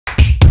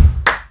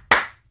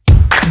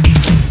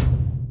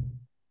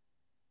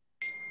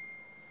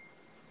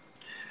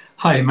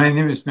Hi, my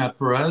name is Matt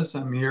Perez.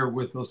 I'm here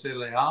with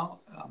Leal,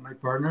 my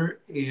partner,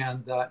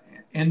 and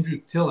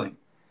Andrew Tilling,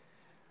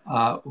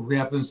 who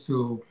happens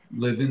to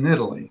live in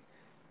Italy.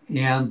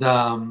 And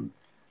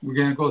we're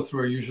going to go through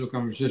our usual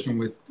conversation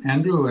with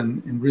Andrew,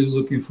 and really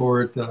looking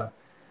forward to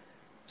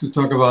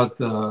talk about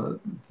the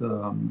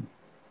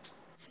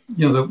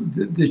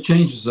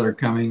changes that are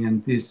coming,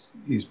 and this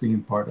is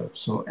being part of.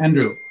 So,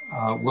 Andrew,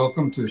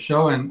 welcome to the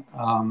show, and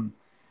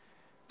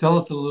tell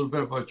us a little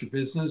bit about your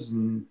business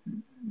and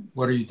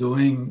what are you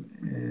doing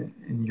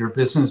in your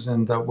business,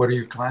 and what are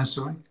your clients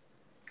doing?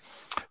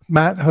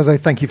 Matt, Jose,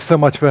 thank you so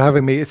much for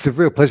having me. It's a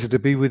real pleasure to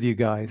be with you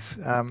guys.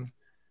 I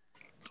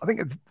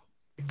think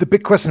the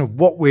big question of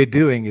what we're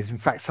doing is, in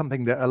fact,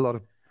 something that a lot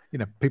of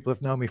people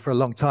have known me for a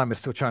long time are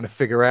still trying to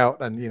figure out.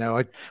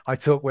 And, I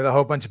talk with a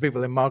whole bunch of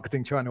people in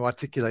marketing trying to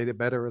articulate it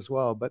better as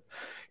well. But,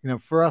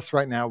 for us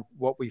right now,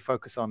 what we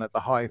focus on at the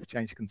Hive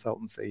Change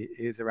Consultancy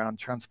is around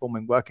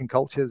transforming working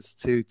cultures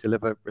to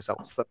deliver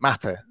results that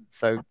matter.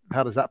 So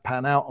how does that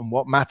pan out and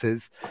what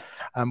matters?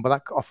 But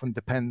that often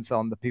depends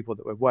on the people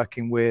that we're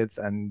working with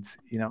and,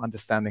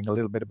 understanding a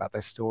little bit about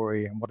their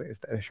story and what it is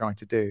that they're trying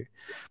to do.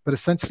 But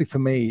essentially for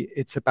me,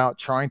 it's about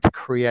trying to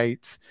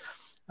create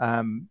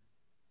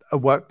a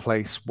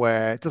workplace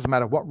where it doesn't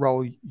matter what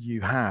role you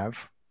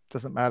have,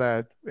 doesn't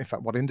matter, in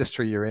fact, what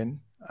industry you're in,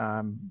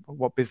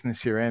 what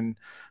business you're in,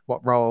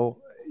 what role,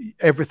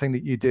 everything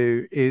that you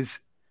do is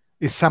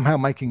somehow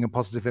making a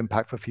positive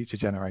impact for future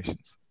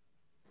generations.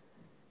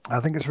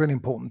 I think it's really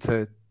important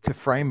to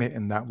frame it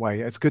in that way.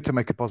 It's good to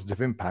make a positive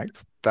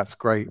impact. That's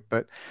great.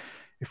 But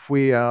if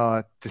we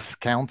are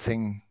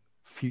discounting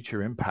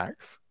future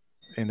impacts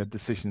in the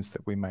decisions that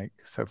we make.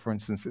 So for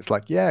instance, it's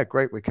like, yeah,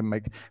 great, we can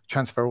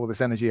transfer all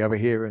this energy over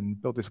here and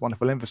build this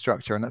wonderful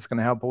infrastructure, and that's going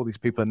to help all these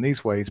people in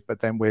these ways, but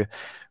then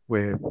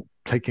we're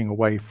taking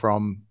away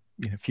from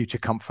future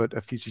comfort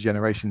of future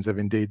generations of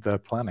indeed the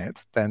planet,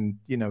 then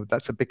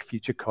that's a big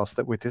future cost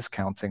that we're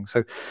discounting.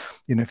 So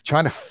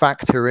trying to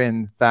factor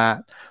in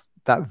that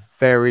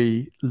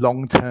very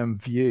long-term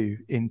view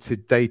into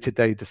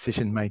day-to-day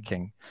decision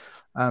making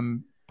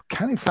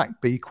can in fact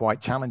be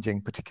quite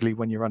challenging, particularly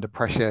when you're under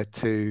pressure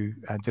to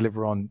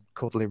deliver on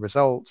quarterly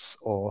results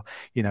or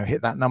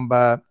hit that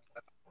number.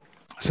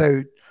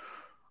 So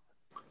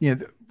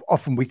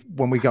often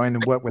when we go in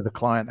and work with a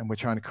client and we're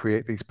trying to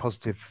create these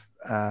positive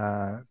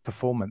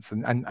performance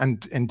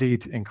and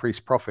indeed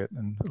increase profit,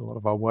 and a lot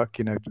of our work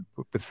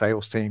with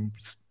sales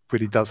teams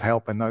really does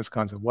help in those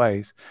kinds of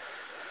ways.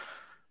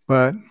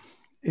 But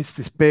it's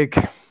this big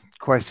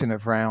question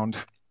around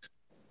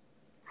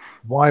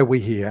why are we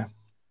here?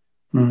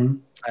 Mm-hmm.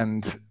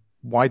 And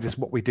why does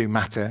what we do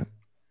matter?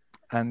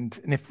 And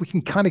if we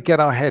can kind of get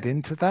our head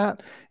into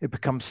that, it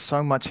becomes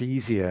so much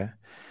easier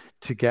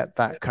to get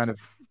that kind of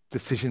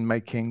decision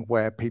making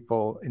where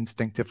people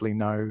instinctively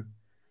know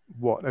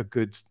what a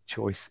good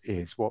choice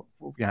is.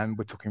 And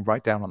we're talking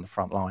right down on the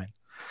front line.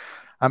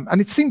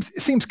 And it seems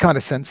kind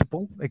of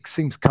sensible. It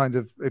seems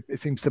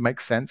to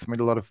make sense. I mean,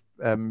 a lot of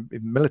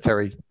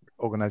military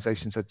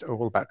organizations are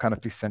all about kind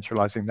of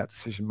decentralizing that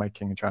decision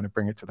making and trying to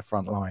bring it to the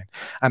front line.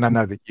 And I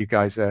know that you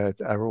guys are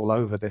all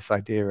over this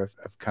idea of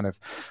kind of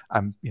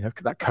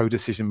that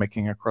co-decision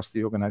making across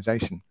the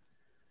organization.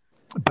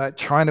 But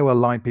trying to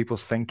align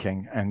people's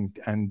thinking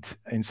and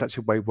in such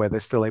a way where they're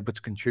still able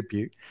to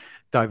contribute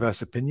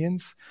diverse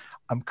opinions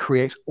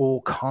creates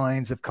all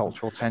kinds of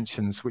cultural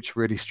tensions which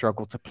really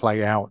struggle to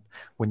play out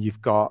when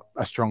you've got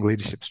a strong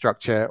leadership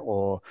structure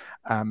or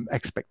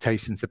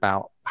expectations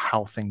about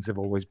how things have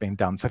always been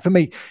done. So for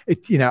me,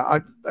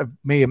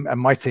 me and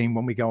my team,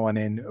 when we go on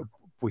in,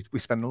 we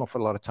spend an awful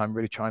lot of time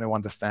really trying to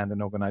understand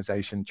an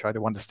organization, try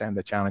to understand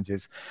the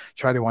challenges,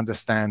 try to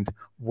understand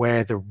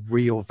where the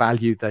real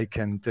value they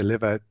can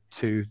deliver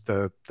to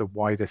the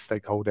wider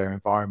stakeholder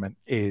environment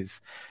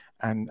is,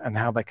 and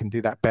how they can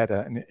do that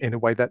better in a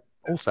way that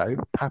also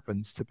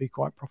happens to be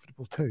quite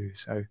profitable too.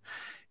 So,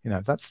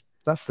 that's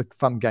the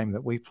fun game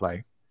that we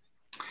play.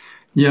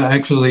 Yeah,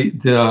 actually,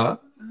 the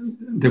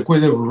way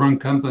that we run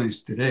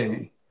companies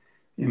today,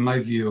 in my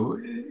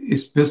view,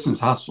 is business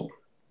hustle.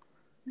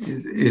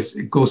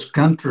 It goes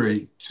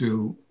contrary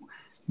to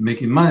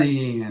making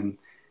money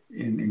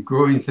and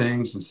growing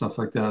things and stuff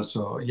like that.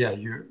 So yeah,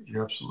 you're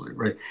absolutely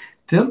right.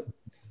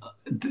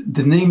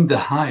 The name The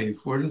Hive,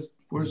 where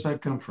does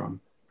that come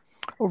from?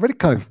 Well, really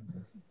kind of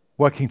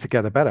working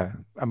together better.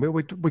 I mean,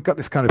 we got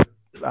this kind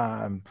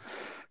of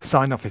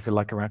sign off, if you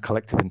like, around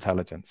collective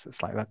intelligence.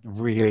 It's like that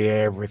really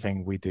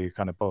everything we do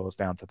kind of boils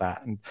down to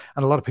that. And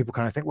a lot of people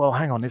kind of think, well,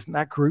 hang on, isn't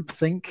that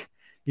groupthink?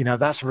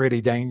 That's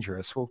really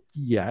dangerous. Well,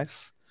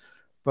 yes.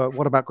 But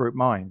what about group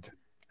mind?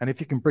 And if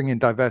you can bring in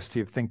diversity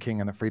of thinking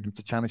and a freedom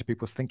to challenge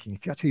people's thinking,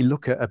 if you actually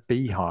look at a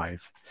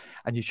beehive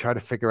and you try to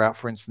figure out,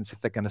 for instance,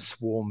 if they're going to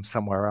swarm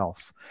somewhere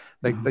else,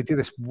 they do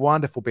this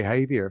wonderful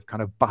behavior of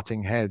kind of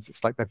butting heads.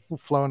 It's like they've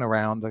flown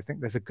around. They think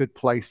there's a good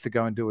place to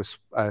go and do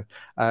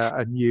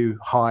a new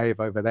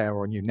hive over there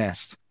or a new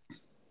nest.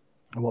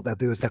 And what they'll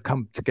do is they'll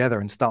come together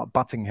and start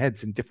butting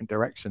heads in different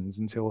directions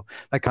until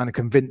they kind of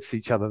convince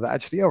each other that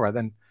actually, all right,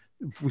 then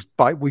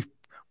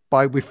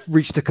we've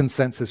reached a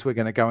consensus, we're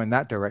going to go in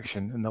that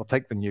direction, and they'll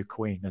take the new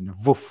queen, and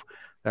woof,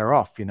 they're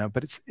off,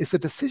 but it's a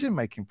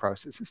decision-making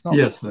process. It's not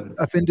yes,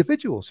 of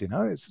individuals,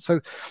 so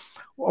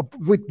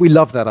we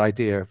love that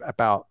idea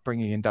about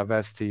bringing in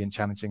diversity and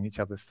challenging each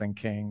other's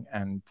thinking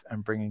and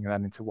bringing that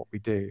into what we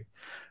do.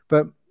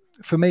 But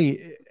for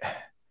me,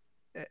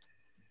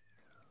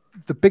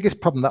 the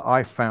biggest problem that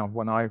I found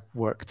when I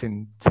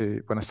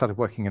started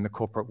working in the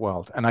corporate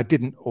world, and I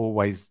didn't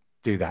always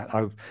do that.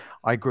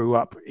 I grew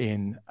up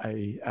in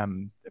a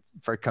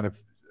very kind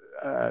of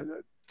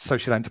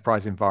social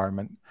enterprise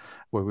environment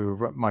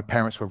where my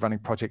parents were running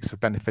projects for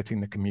benefiting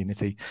the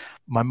community.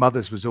 My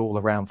mother's was all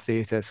around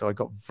theatre, so I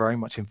got very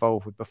much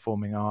involved with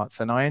performing arts,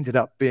 and I ended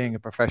up being a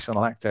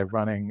professional actor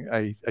running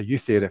a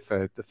youth theatre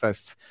for the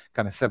first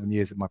kind of 7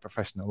 years of my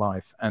professional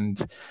life, and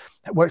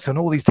I worked on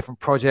all these different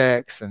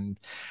projects and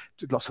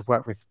did lots of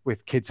work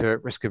with kids who are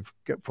at risk of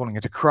falling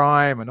into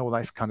crime and all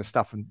that kind of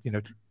stuff, and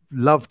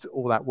loved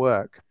all that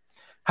work.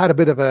 Had a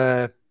bit of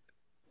a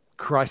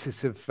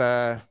crisis of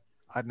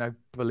I don't know,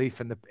 belief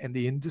in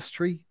the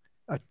industry.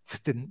 It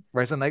just didn't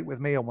resonate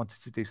with me. I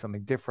wanted to do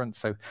something different.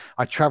 So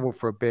I traveled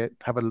for a bit,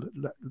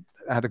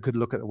 had a good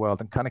look at the world,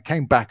 and kind of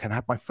came back and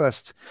had my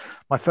first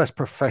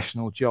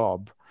professional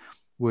job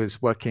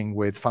was working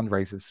with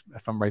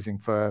fundraising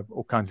for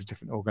all kinds of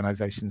different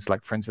organizations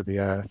like Friends of the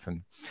Earth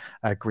and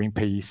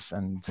Greenpeace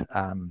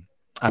and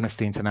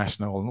Amnesty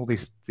International and all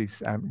these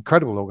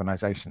incredible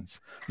organizations.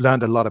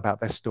 Learned a lot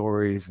about their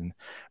stories and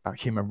about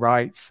human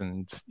rights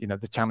and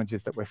the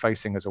challenges that we're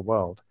facing as a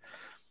world.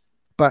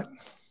 But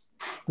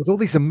with all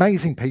these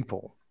amazing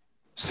people,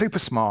 super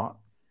smart,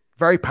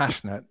 very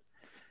passionate,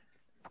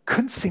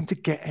 couldn't seem to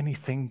get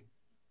anything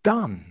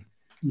done.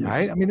 Yes.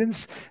 Right? I mean,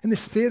 in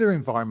this theater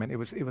environment, it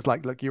was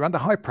like, look, you're under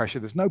high pressure.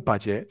 There's no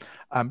budget.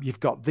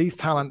 You've got these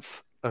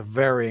talents of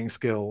varying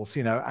skills,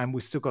 and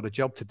we've still got a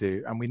job to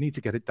do, and we need to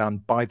get it done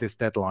by this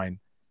deadline,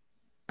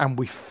 and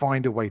we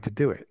find a way to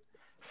do it.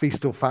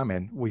 Feast or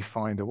famine, we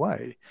find a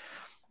way.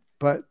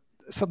 But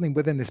suddenly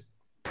within this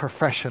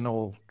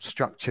professional,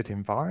 structured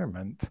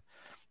environment,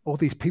 all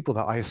these people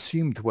that I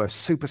assumed were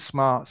super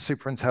smart,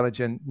 super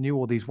intelligent, knew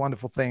all these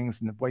wonderful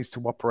things and ways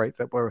to operate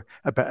that were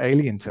a bit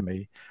alien to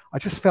me, I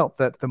just felt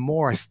that the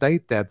more I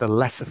stayed there, the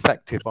less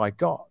effective I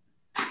got.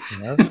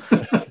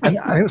 And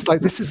I was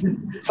like,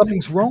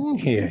 something's wrong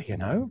here,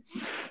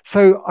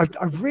 So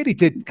I really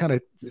did kind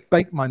of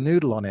bake my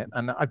noodle on it.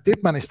 And I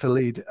did manage to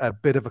lead a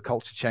bit of a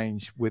culture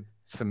change with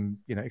some,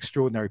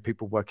 extraordinary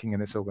people working in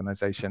this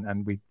organization.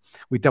 And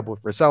we doubled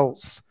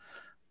results.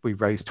 We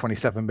raised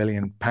 27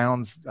 million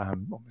pounds,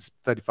 almost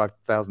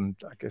 35,000,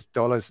 I guess,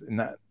 dollars in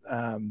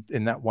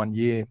that 1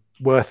 year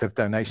worth of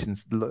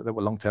donations that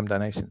were long-term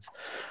donations.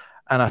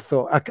 And I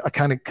thought, I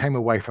kind of came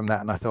away from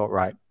that and I thought,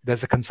 right,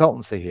 there's a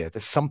consultancy here.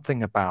 There's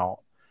something about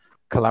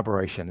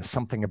collaboration. There's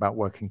something about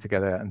working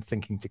together and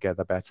thinking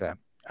together better.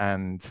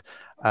 And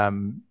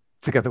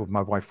together with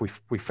my wife,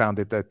 we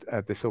founded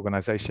this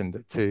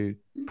organization to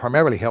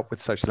primarily help with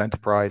social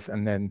enterprise.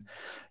 And then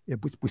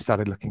we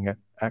started looking at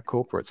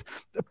corporates.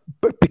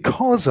 But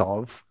because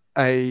of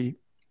a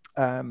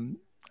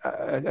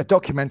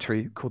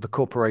documentary called The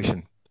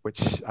Corporation,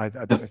 which I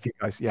don't know if you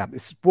guys,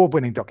 it's an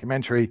award-winning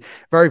documentary,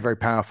 very, very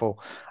powerful.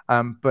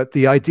 But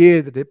the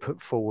idea that it put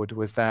forward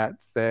was that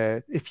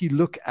if you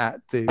look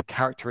at the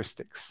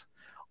characteristics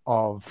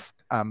of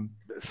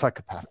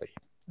psychopathy,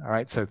 all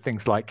right, so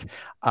things like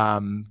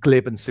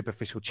glib and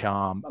superficial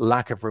charm,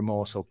 lack of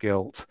remorse or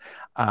guilt,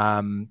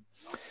 a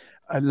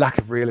lack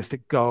of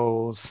realistic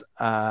goals,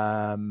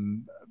 all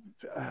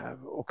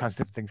kinds of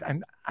different things,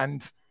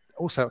 and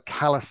also a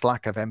callous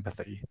lack of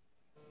empathy.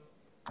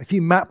 If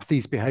you map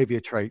these behavior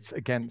traits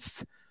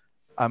against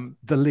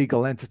the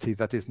legal entity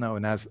that is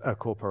known as a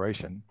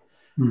corporation,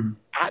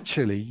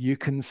 actually you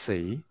can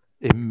see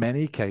in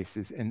many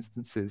cases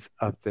instances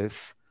of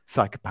this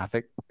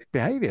psychopathic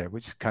behavior,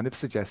 which kind of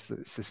suggests that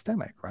it's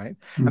systemic, right?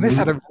 And this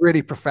had a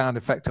really profound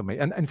effect on me.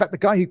 And in fact, the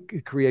guy who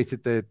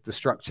created the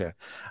structure,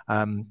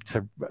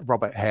 so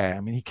Robert Hare, I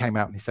mean, he came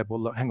out and he said,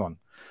 well, look, hang on.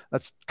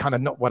 That's kind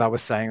of not what I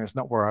was saying. That's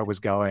not where I was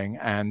going.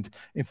 And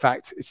in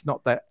fact, it's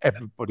not that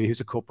everybody who's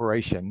a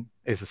corporation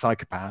is a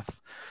psychopath,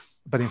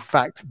 but in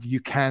fact, you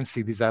can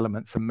see these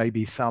elements, and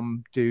maybe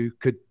some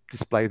could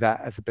display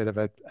that as a bit of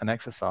an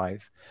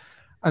exercise.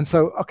 And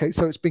so, okay,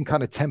 so it's been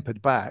kind of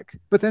tempered back.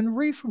 But then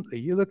recently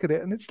you look at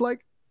it and it's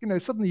like,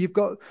 suddenly you've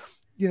got,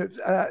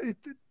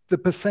 the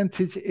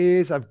percentage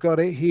is, I've got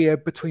it here,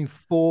 between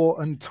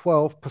 4 and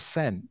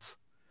 12%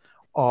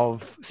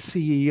 of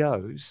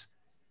CEOs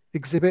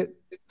exhibit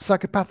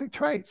psychopathic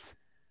traits.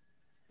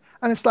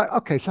 And it's like,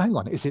 okay, so hang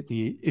on, is it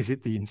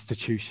the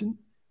institution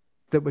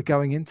that we're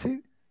going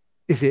into?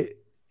 Is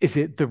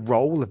it the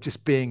role of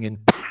just being in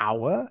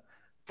power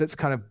that's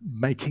kind of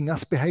making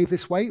us behave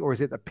this way? Or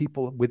is it that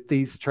people with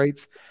these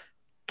traits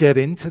get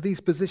into these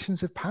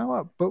positions of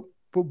power? But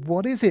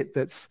what is it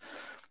that's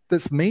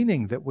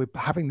meaning that we're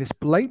having this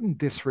blatant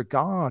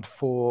disregard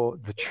for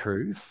the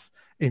truth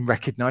in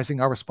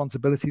recognizing our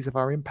responsibilities of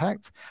our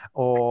impact,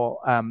 or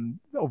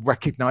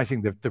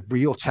recognizing the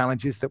real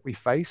challenges that we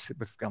face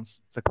with regards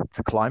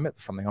to climate,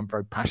 something I'm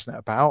very passionate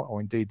about, or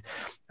indeed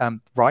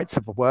rights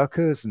of the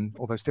workers and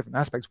all those different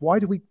aspects. Why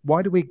do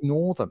we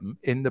ignore them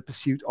in the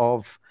pursuit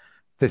of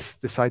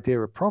this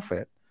idea of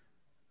profit,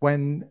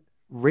 when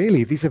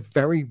really these are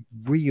very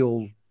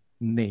real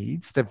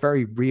needs, they're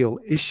very real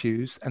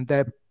issues, and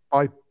they're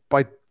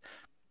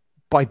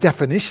by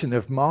definition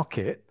of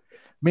market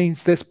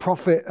means there's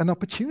profit and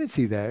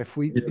opportunity there if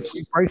we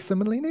embrace them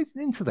and lean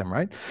into them,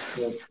 right?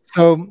 Yes.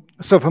 So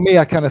for me,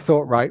 I kind of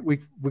thought, right,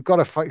 we've got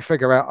to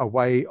figure out a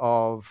way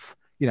of,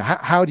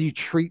 how do you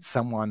treat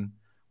someone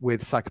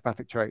with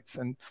psychopathic traits?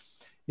 And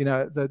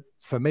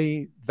for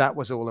me, that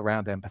was all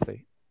around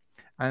empathy.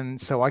 And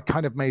so I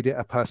kind of made it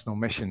a personal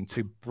mission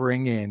to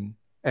bring in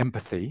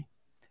empathy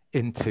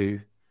into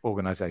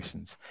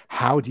organizations.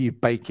 How do you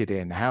bake it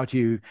in? How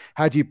do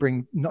you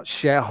bring not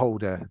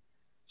shareholder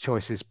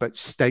choices but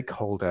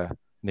stakeholder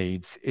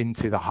needs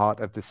into the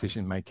heart of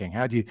decision making?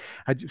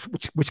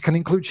 Which can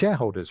include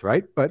shareholders,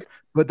 right? But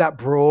that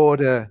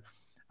broader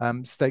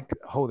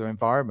stakeholder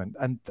environment,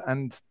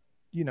 and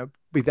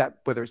be that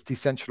whether it's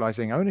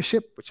decentralizing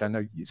ownership, which I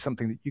know is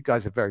something that you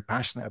guys are very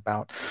passionate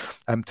about,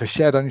 to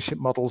shared ownership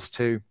models,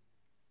 to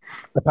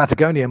the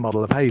Patagonia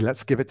model of, hey,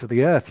 let's give it to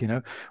the earth,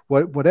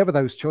 whatever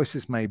those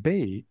choices may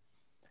be.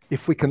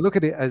 If we can look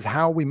at it as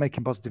how are we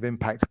making positive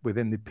impact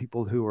within the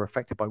people who are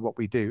affected by what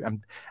we do,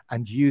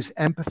 and use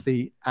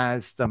empathy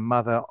as the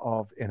mother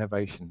of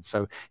innovation.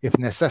 So if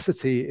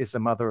necessity is the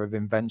mother of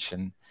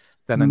invention,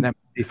 then an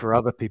empathy for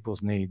other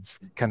people's needs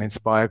can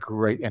inspire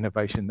great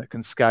innovation that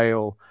can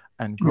scale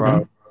and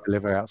grow,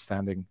 deliver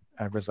outstanding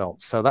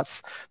results. So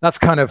that's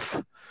kind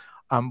of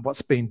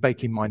what's been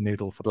baking my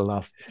noodle for the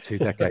last 2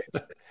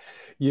 decades.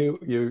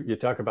 You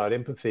talk about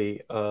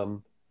empathy.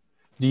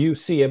 Do you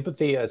see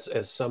empathy as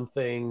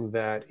something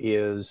that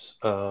is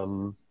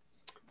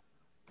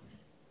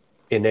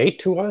innate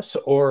to us,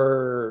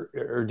 or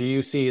do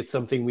you see it's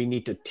something we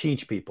need to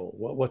teach people?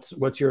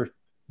 What's your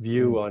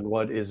view on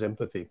what is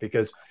empathy?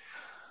 Because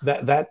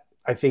that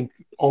I think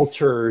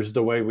alters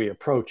the way we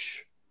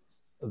approach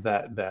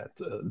that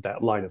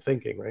line of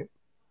thinking, right?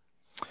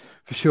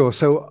 For sure.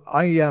 So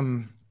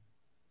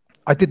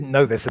I didn't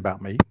know this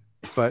about me,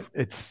 but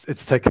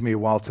it's taken me a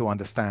while to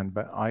understand.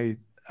 But I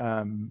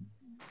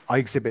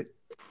exhibit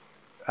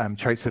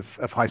traits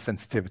of high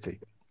sensitivity.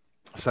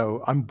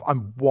 So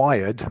I'm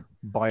wired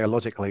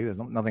biologically, there's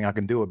nothing I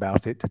can do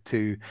about it,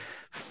 to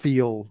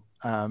feel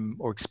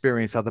or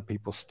experience other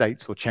people's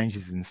states or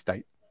changes in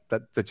state.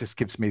 That just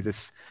gives me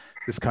this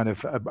kind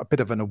of a bit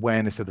of an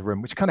awareness of the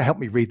room, which kind of helped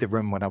me read the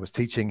room when I was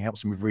teaching,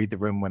 helps me read the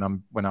room when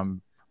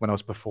I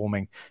was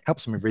performing,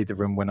 helps me read the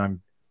room when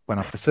I'm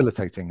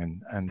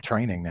facilitating and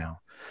training now.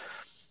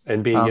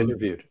 And being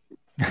interviewed.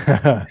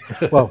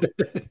 Well,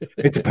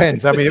 it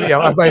depends. I mean,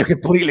 I may have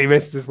completely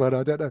missed this one.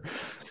 I don't know,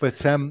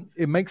 but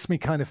it makes me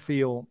kind of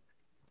feel,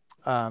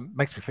 and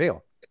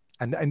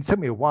it took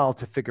me a while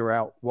to figure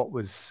out what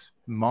was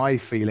my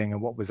feeling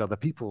and what was other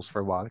people's for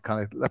a while. It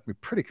kind of left me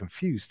pretty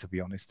confused, to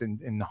be honest,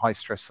 in high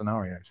stress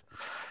scenarios.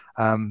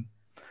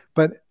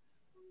 But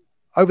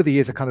over the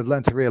years, I kind of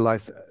learned to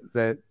realize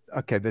that,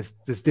 okay,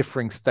 there's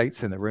differing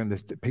states in the room.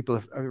 There's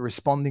people are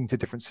responding to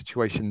different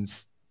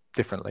situations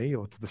differently,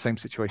 or to the same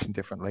situation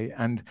differently.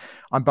 And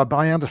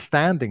by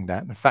understanding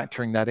that and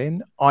factoring that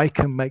in, I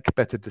can make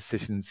better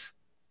decisions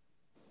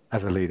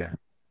as a leader.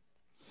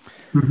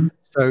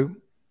 So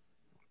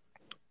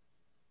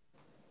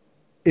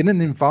in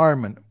an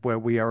environment where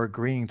we are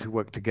agreeing to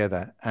work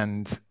together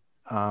and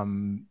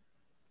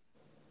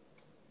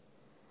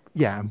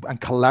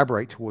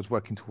collaborate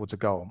working towards a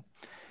goal,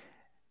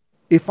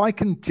 if I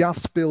can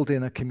just build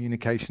in a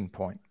communication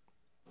point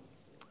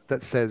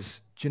that says,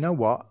 do you know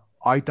what?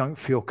 I don't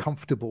feel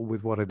comfortable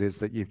with what it is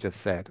that you've just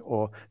said,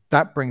 or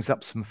that brings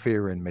up some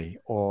fear in me,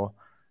 or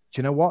do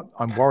you know what?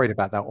 I'm worried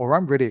about that, or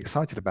I'm really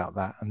excited about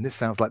that, and this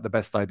sounds like the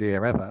best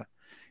idea ever.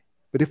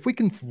 But if we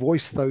can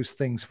voice those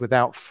things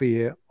without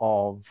fear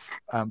of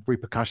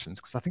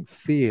repercussions, because I think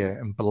fear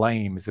and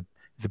blame is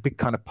a big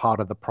kind of part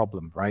of the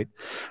problem, right?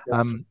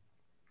 Yes.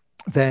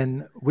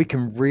 Then we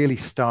can really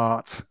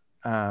start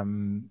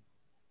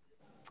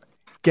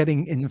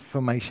getting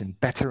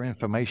better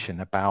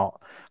information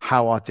about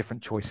how our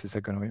different choices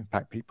are going to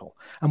impact people.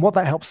 And what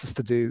that helps us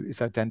to do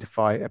is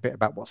identify a bit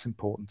about what's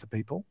important to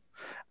people.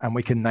 And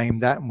we can name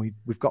that, and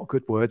we've got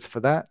good words for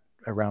that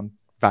around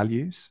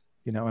values,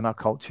 in our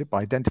culture,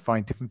 by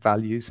identifying different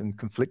values and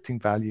conflicting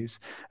values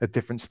of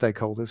different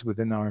stakeholders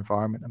within our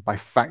environment. And by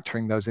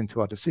factoring those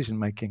into our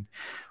decision-making,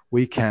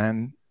 we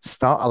can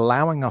start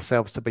allowing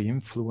ourselves to be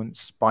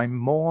influenced by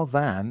more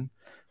than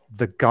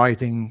the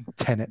guiding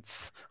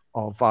tenets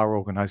of our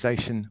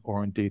organization,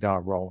 or indeed our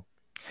role.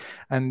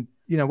 And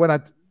when I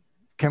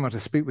came on to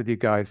speak with you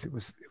guys, it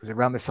was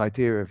around this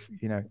idea of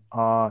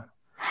our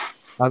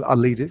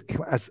leaders,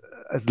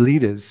 as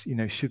leaders,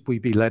 should we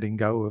be letting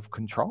go of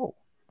control,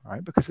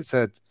 right? Because it's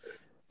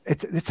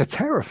a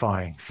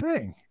terrifying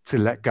thing. to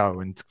let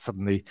go and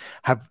suddenly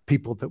have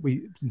people that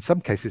we, in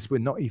some cases, we're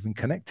not even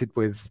connected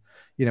with.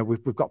 You know,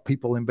 we've got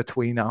people in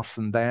between us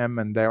and them,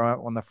 and they're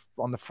out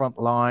on the front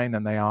line,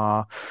 and they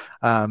are,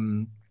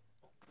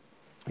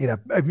 you know,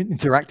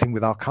 interacting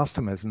with our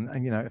customers.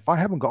 And, you know, if I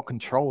haven't got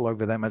control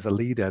over them as a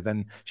leader,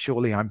 then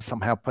surely I'm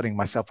somehow putting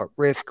myself at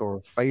risk or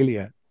a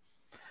failure.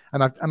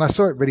 And I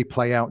saw it really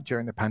play out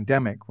during the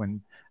pandemic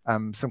when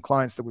some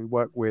clients that we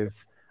work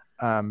with,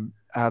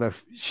 out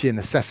of sheer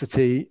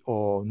necessity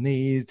or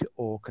need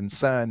or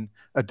concern,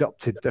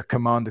 adopted the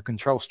command and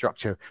control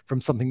structure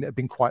from something that had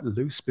been quite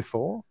loose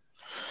before.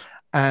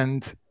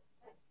 And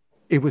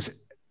it was,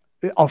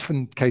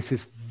 often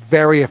cases,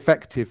 very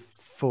effective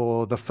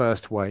for the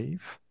first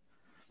wave,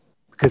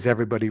 because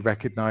everybody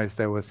recognized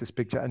there was this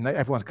big, and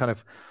everyone kind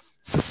of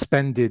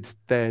suspended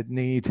their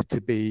need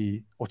to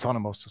be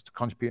autonomous, to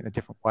contribute in a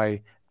different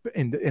way,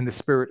 in the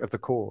spirit of the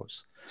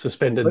cause.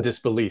 Suspended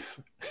disbelief.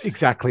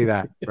 Exactly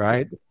that,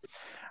 right?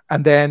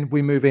 And then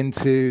we move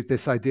into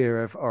this idea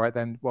of, all right,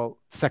 then, well,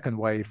 second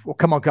wave, well,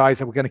 come on,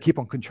 guys, we're going to keep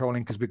on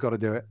controlling because we've got to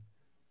do it,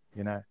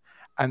 you know?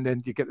 And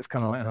then you get this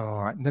kind of like, oh,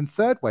 all right. And then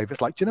third wave, it's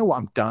like, do you know what?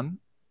 I'm done.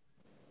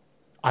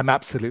 I'm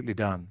absolutely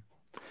done.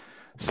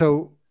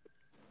 So,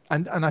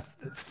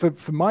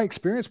 for my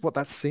experience, what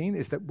that's seen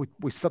is that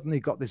we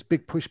suddenly got this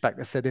big pushback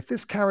that said, if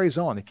this carries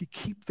on, if you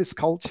keep this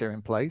culture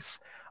in place,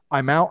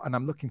 I'm out and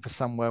I'm looking for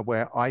somewhere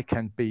where I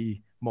can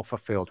be more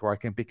fulfilled, where I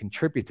can be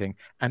contributing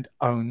and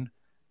own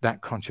that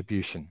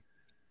contribution.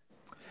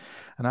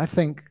 And I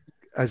think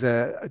as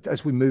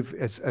we move,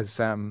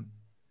 as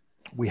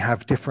we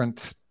have a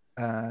different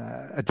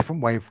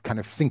way of kind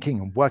of thinking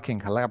and working,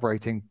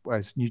 collaborating,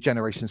 as new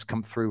generations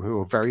come through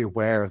who are very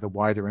aware of the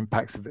wider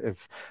impacts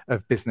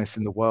of business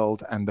in the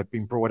world, and they've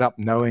been brought up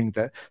knowing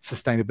that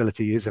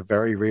sustainability is a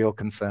very real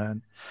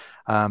concern,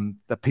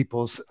 that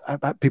people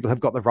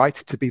have got the right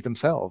to be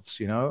themselves,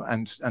 you know,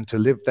 and to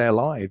live their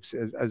lives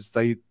as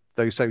they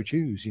so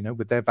choose, you know,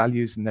 with their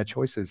values and their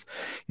choices.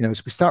 You know,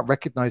 as we start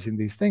recognizing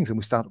these things and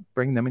we start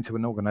bringing them into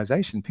an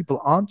organization, people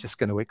aren't just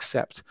going to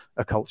accept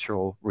a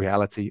cultural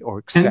reality or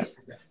accept.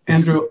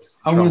 Andrew,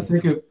 I want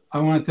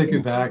to take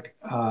it back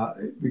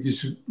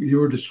because you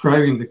were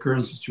describing the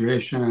current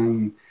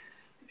situation,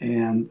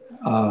 and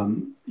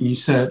you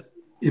said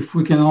if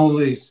we can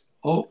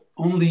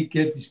only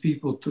get these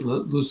people to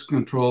lose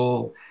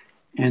control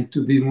and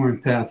to be more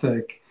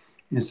empathic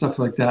and stuff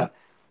like that,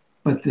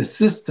 but the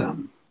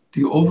system,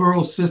 the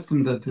overall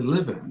system that they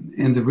live in,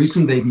 and the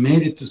reason they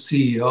made it to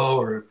CEO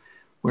or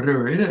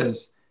whatever it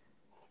is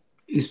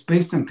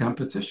based on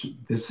competition.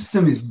 The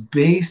system is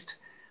based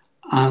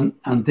on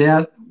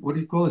that, what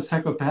do you call it,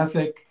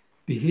 psychopathic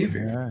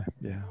behavior.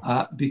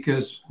 Yeah.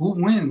 Because who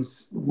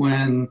wins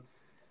when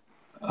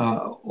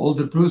all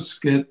the brutes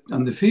get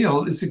on the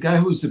field is the guy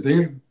who's the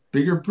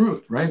bigger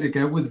brute, right? The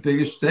guy with the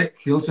biggest stick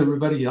kills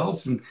everybody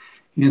else and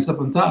he ends up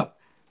on top.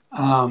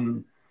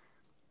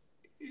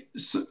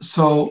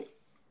 So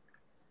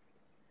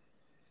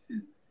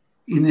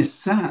in a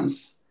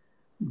sense,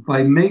 by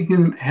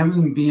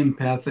having them be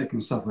empathic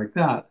and stuff like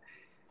that,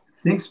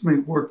 things may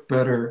work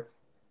better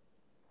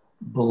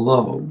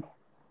below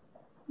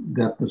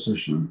that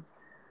position,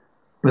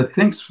 but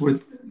things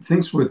with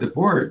the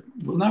board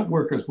will not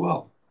work as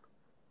well,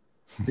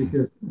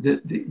 because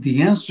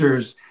the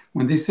answers,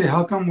 when they say,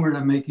 how come we're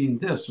not making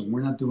this and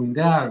we're not doing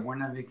that, or we're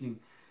not making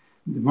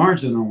the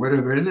margin or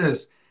whatever it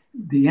is,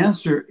 the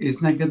answer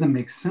is not going to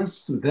make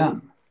sense to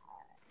them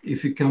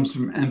if it comes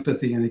from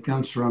empathy and it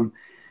comes from,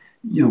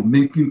 you know,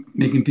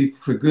 making people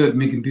feel good,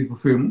 making people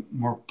feel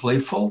more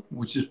playful,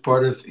 which is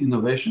part of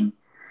innovation.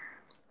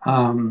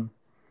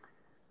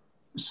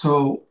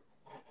 So,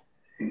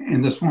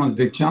 and that's one of the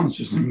big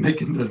challenges in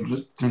making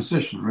the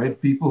transition,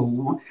 right?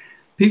 People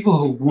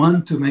who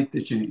want to make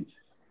the change,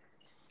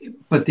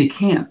 but they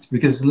can't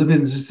because they live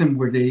in a system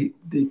where they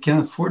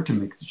can't afford to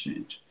make the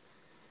change.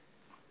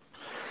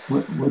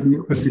 What do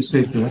you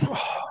say to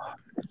that?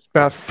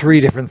 About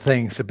three different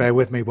things, so bear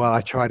with me while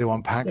I try to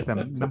unpack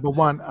them. Number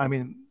one, I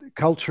mean,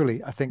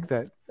 culturally, I think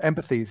that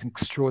empathy is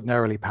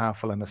extraordinarily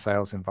powerful in a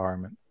sales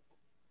environment.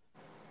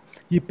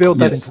 You build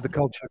that into the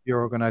culture of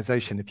your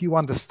organization. If you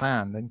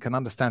understand and can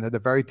understand at a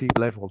very deep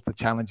level the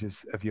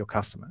challenges of your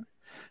customer,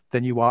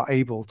 then you are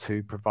able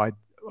to provide,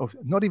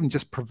 not even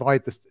just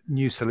provide the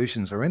new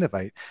solutions or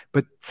innovate,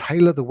 but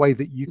tailor the way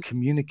that you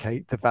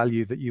communicate the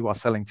value that you are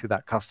selling to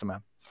that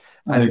customer.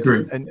 I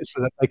agree, and so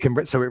that they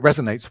can, so it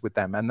resonates with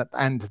them,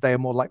 and they are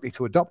more likely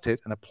to adopt it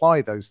and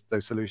apply those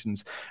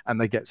solutions, and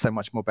they get so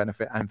much more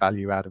benefit and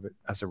value out of it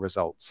as a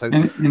result. So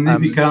and they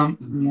become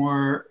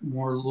more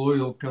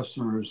loyal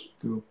customers,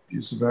 to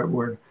use the right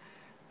word,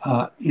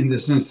 in the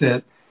sense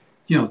that,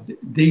 you know,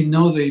 they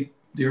know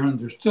they're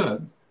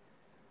understood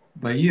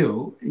by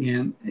you,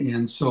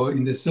 and so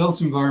in the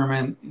sales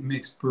environment it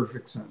makes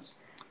perfect sense.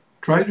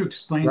 Try to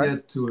explain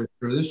that to a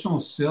traditional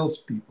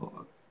sales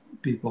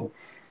people.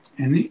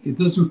 And it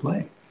doesn't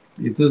play.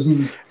 It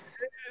doesn't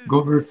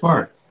go very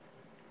far.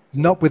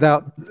 Not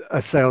without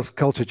a sales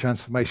culture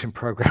transformation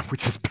program,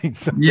 which has been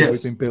something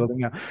we've been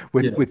building out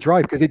with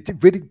Drive, because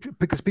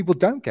because people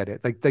don't get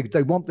it.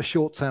 They want the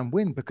short-term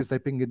win because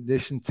they've been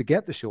conditioned to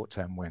get the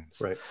short-term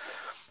wins. Right.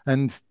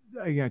 And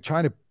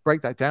trying to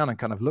break that down and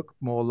kind of look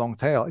more long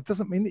tail, it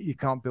doesn't mean that you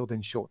can't build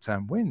in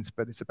short-term wins,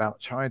 but it's about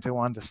trying to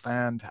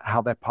understand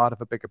how they're part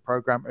of a bigger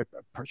program,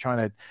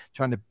 trying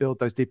to build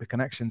those deeper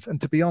connections. And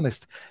to be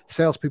honest,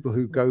 salespeople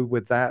who go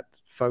with that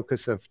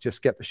focus of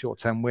just get the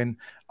short-term win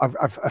are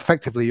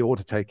effectively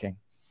order taking.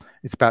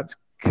 It's about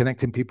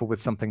connecting people with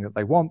something that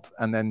they want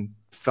and then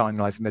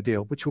finalizing the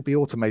deal, which will be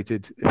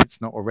automated if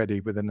it's not already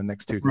within the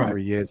next 2 to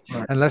 3 years.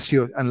 Right. Unless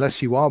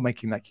you are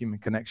making that human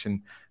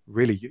connection,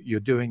 really you're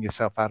doing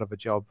yourself out of a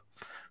job.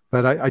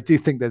 But I do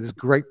think that there's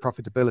great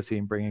profitability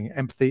in bringing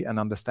empathy and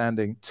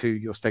understanding to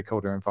your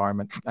stakeholder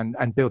environment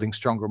and building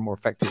stronger and more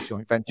effective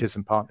joint ventures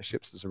and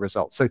partnerships as a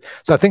result. So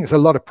I think there's a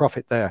lot of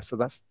profit there. So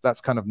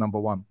that's kind of number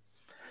one.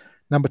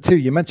 Number two,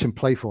 you mentioned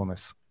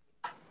playfulness.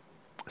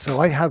 So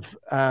I have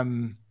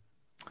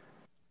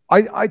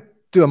I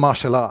do a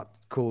martial art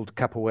called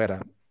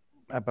capoeira,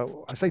 but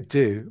I say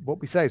do. What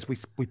we say is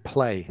we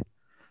play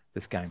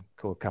this game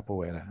called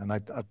capoeira, and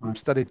I've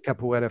studied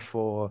capoeira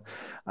for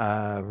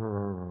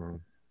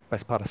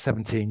best part of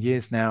 17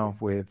 years now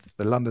with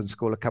the London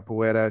School of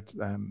Capoeira,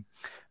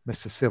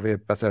 Mr. Silvio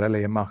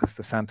Bazzarelli and Marcos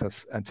dos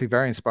Santos, and two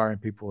very inspiring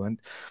people. And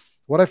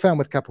what I found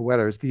with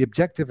capoeira is the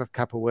objective of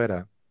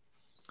capoeira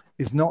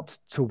is not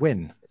to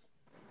win.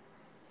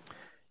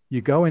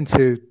 You go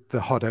into the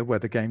roda where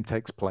the game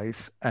takes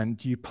place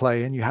and you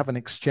play and you have an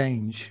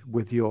exchange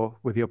with your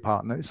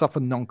partner. It's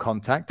often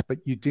non-contact, but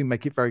you do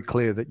make it very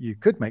clear that you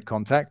could make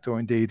contact, or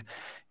indeed,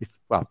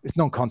 it's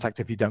non-contact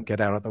if you don't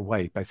get out of the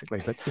way,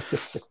 basically. But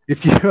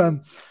if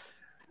you,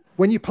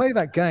 when you play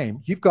that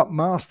game, you've got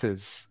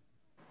masters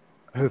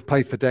who have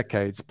played for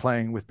decades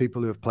playing with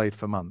people who have played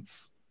for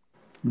months.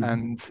 Mm-hmm.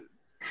 And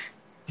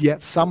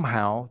yet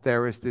somehow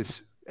there is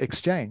this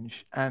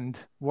exchange.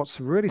 And what's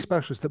really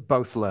special is that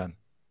both learn.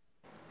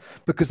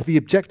 Because the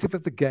objective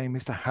of the game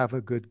is to have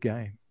a good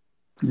game.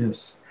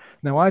 Yes.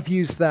 Now, I've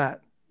used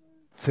that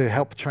to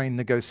help train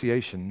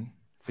negotiation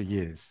for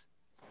years.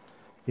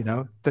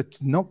 That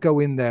not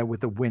go in there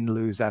with a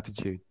win-lose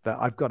attitude, that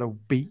I've got to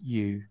beat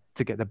you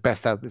to get the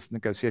best out of this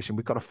negotiation.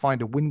 We've got to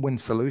find a win-win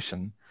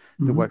solution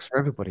that works for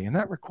everybody. And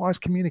that requires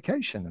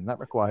communication, and that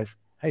requires,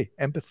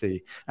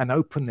 empathy and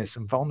openness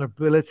and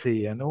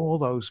vulnerability and all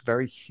those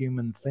very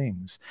human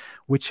things,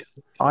 which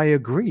I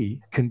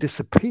agree can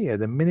disappear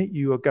the minute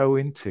you go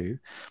into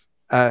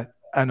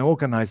an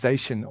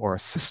organization or a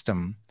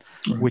system,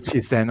 which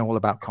is then all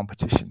about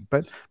competition.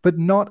 But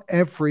not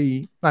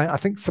every, I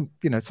think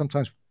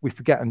sometimes we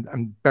forget,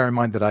 and bear in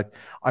mind that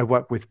I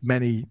work with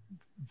many,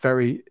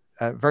 very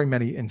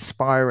many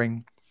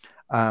inspiring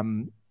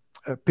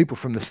people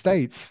from the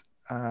States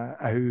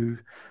who,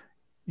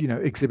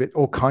 exhibit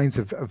all kinds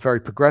of very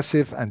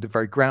progressive and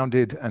very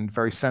grounded and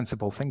very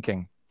sensible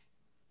thinking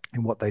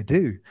in what they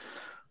do.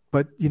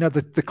 But,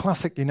 the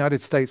classic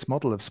United States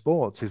model of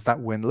sports is that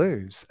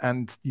win-lose.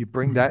 And you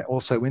bring that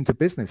also into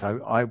business.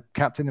 I'm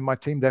captain in my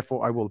team,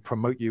 therefore I will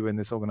promote you in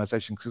this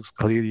organization because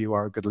clearly you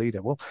are a good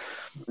leader. Well,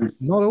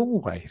 not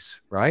always,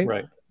 right?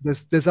 Right.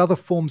 There's other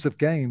forms of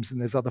games, and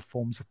there's other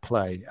forms of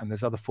play, and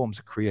there's other forms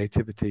of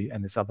creativity,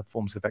 and there's other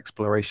forms of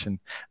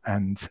exploration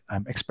and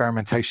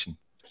experimentation.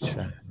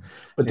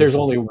 But there's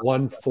only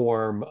one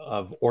form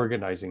of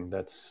organizing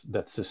that's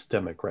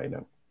systemic right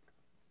now.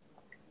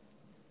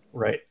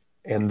 Right.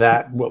 And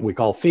that, what we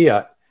call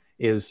fiat,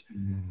 is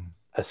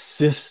a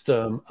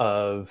system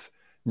of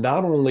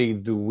not only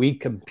do we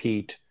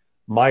compete,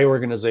 my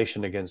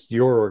organization against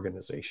your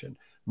organization,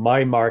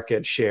 my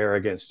market share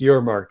against your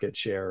market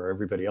share, or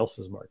everybody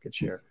else's market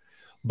share,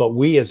 but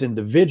we as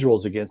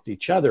individuals against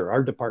each other,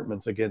 our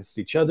departments against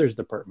each other's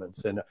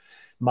departments, and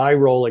my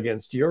role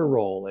against your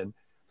role. And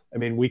I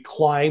mean, we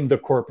climb the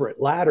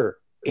corporate ladder.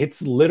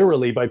 It's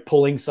literally by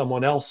pulling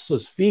someone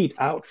else's feet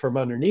out from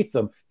underneath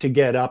them to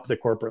get up the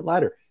corporate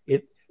ladder.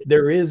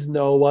 There is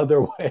no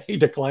other way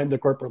to climb the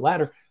corporate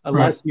ladder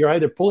unless you're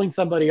either pulling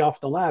somebody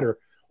off the ladder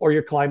or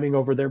you're climbing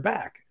over their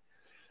back.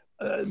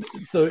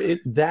 So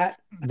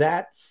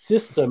that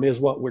system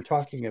is what we're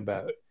talking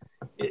about.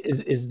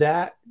 Is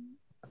that,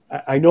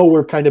 I know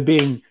we're kind of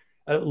being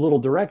a little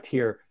direct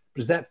here, but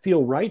does that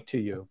feel right to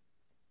you?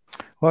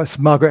 Well, it's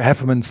Margaret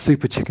Hefferman's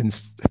Super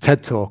Chicken's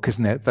TED Talk,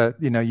 isn't it? That,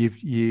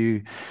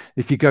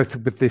 if you go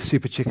through with this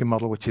Super Chicken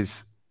model, which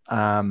is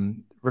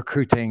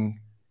recruiting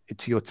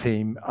to your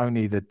team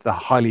only the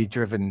highly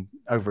driven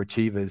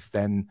overachievers,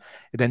 then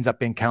it ends up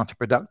being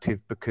counterproductive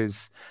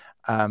because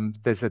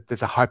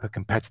there's a hyper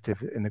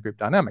competitive in the group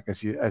dynamic,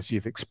 as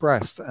you've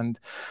expressed. And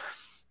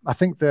I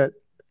think that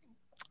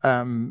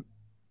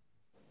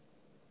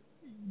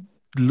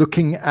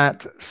looking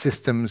at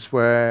systems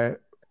where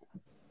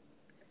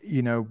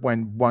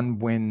when one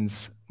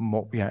wins,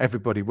 more,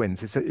 everybody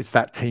wins. It's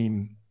that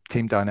team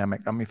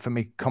dynamic. I mean, for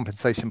me,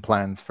 compensation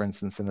plans, for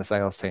instance, in the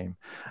sales team,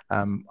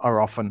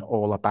 are often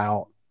all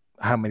about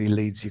how many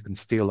leads you can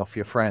steal off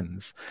your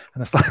friends.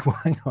 And it's like, well,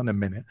 hang on a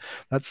minute,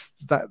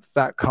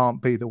 that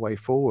can't be the way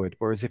forward.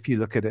 Whereas if you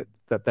look at it,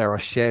 that there are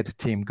shared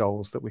team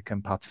goals that we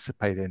can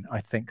participate in, I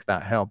think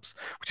that helps,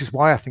 which is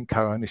why I think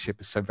co-ownership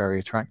is so very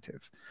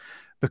attractive,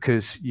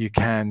 because you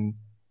can,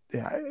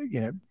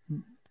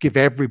 give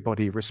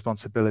everybody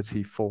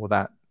responsibility for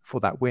that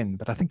win.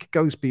 But I think it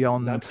goes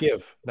beyond. Not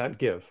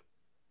give.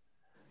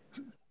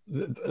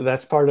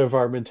 That's part of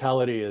our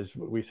mentality, is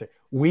we say,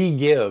 we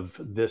give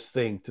this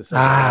thing to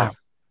someone else.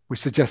 Which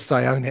suggests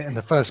I own it in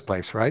the first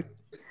place, right?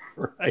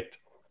 Right.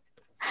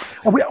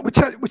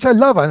 Which I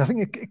love. And I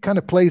think it kind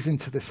of plays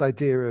into this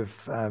idea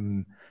of,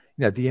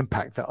 the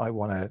impact that I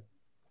want to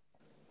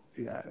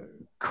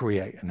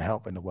create and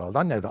help in the world.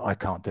 I know that I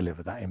can't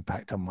deliver that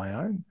impact on my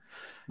own.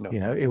 No.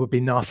 It would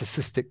be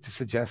narcissistic to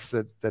suggest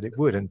that it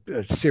would, and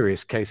a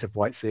serious case of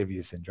white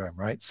savior syndrome,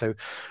 right? So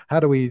how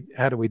do we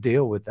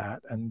deal with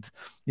that? And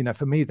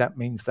for me, that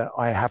means that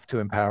I have to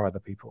empower other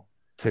people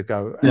to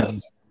go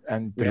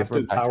and we have to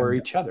empower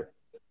each other.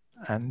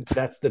 And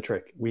that's the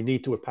trick. We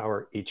need to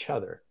empower each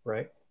other,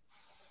 right?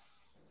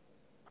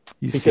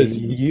 Because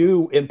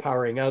you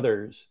empowering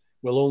others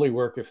will only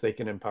work if they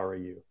can empower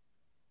you.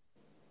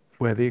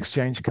 Where the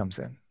exchange comes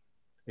in.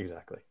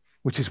 Exactly.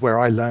 Which is where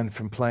I learned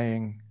from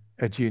playing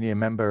a junior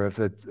member of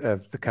the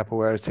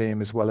capoeira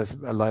team, as well as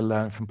I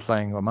learned from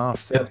playing a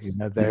master. Yes.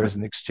 There is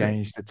an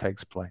exchange that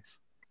takes place.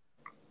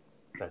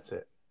 That's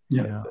it.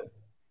 Yeah.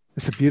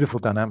 It's a beautiful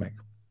dynamic.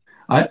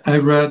 I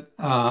read,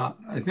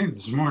 I think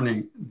this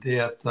morning,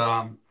 that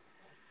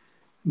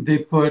they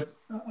put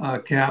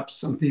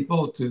caps on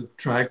people to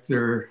track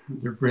their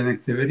brain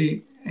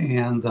activity,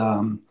 and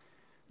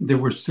there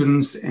were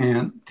students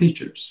and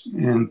teachers,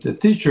 and the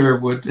teacher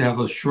would have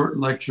a short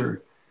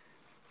lecture,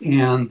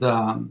 and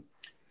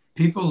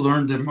people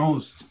learned the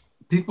most.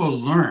 People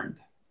learned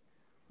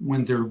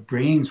when their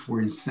brains were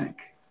in sync,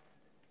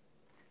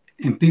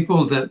 and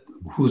people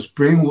whose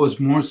brain was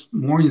more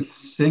in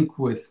sync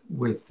with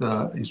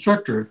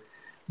instructor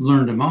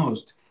learned the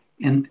most,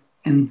 and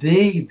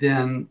they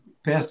then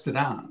passed it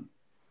on,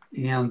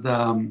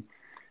 and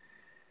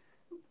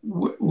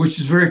which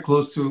is very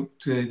close to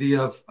the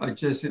idea of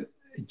adjacent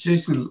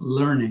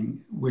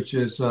learning, which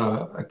is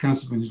a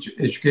concept in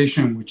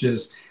education, which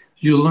is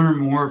you learn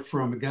more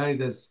from a guy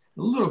that's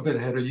a little bit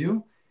ahead of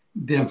you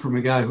than from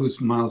a guy who's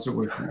miles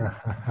away from you,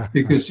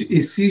 because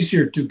it's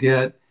easier to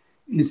get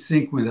in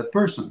sync with that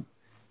person.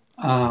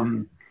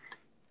 And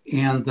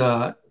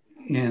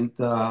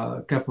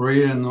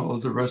capoeira and all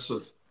the rest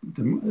of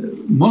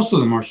most of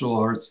the martial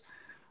arts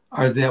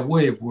are that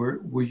way, where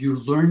you're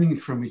learning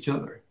from each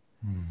other.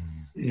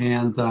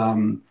 And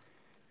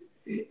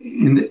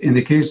in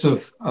the case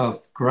of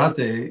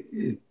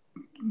karate,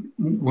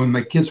 when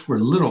my kids were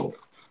little,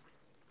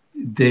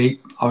 they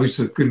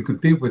obviously couldn't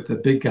compete with the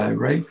big guy,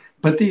 right?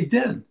 But they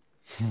did.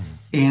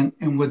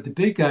 And what the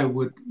big guy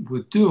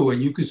would do,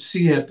 and you could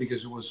see it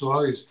because it was so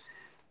obvious,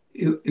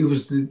 it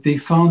was they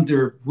found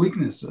their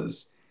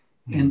weaknesses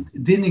and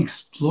didn't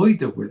exploit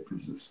the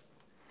weaknesses.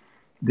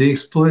 They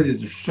exploited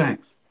their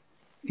strength.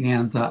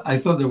 And I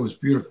thought that was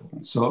beautiful.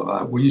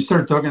 So when you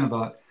start talking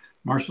about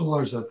martial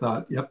arts, I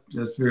thought, yep,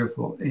 that's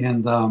beautiful.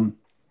 And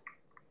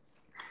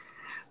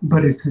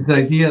but it's this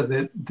idea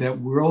that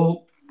we're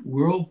all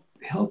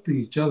helping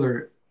each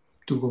other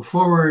to go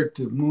forward,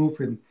 to move,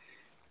 and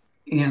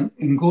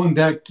going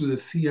back to the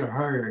fiat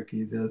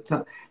hierarchy.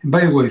 And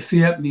by the way,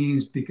 fiat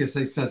means because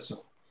I said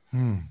so.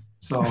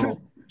 So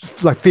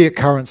it's like fiat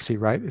currency,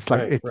 right? It's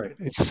like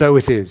it's so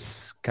it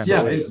is.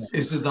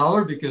 It's the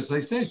dollar because I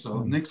say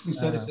so. Nixon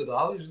said it's a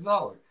dollar, it's a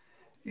dollar.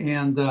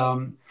 And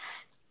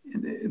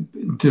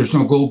there's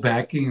no gold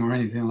backing or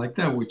anything like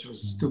that, which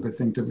was a stupid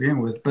thing to begin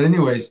with. But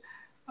anyways,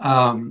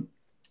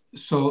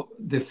 so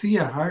the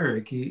fiat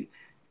hierarchy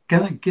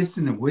kind of gets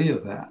in the way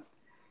of that.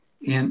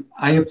 And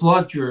I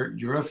applaud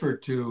your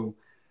effort to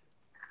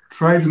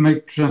try to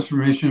make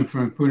transformation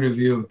from a point of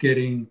view of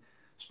getting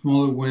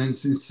smaller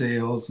wins in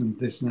sales and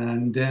this and that,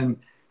 and then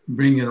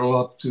bring it all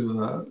up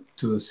to a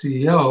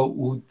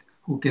CEO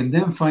who can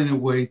then find a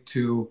way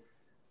to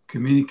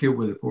communicate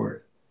with the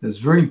board. That's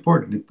very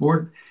important.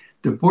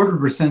 The board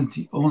represents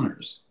the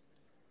owners,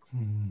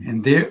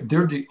 and they're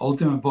the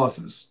ultimate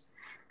bosses.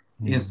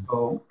 And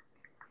so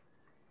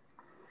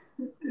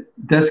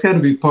that's got to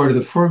be part of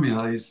the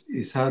formula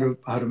is how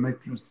to make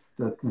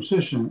that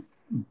transition.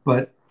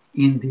 But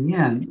in the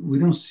end, we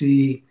don't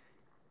see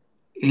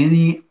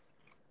any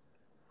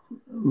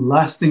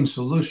lasting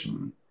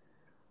solution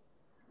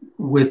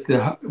with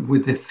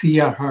the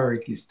fiat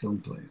hierarchy still in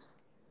place.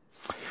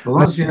 As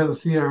long as you have a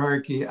fiat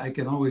hierarchy, I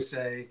can always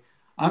say,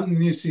 I'm the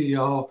new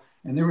CEO,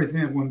 and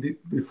everything that went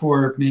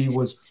before me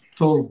was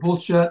total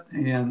bullshit,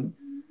 and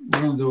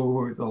we're going to do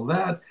with all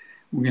that.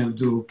 We're going to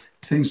do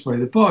things by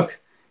the book.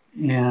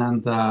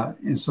 And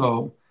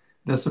so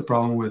that's the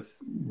problem with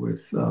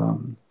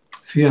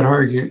fiat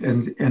hierarchy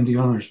and the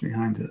owners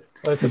behind it.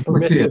 Well, it's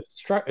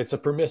a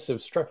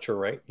permissive structure,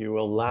 right? You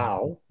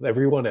allow,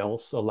 everyone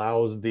else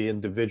allows the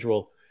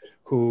individual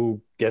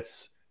who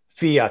gets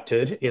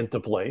fiated into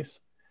place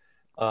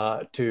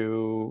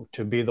to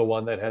be the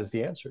one that has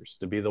the answers,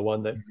 to be the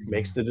one that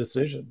makes the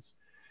decisions.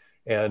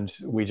 And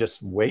we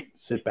just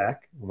sit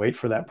back, wait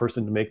for that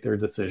person to make their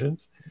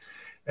decisions.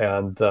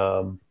 And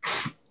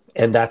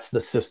that's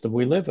the system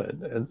we live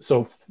in. And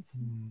so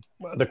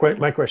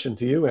my question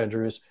to you,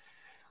 Andrew, is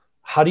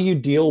how do you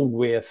deal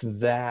with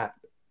that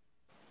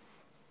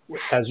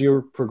as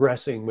you're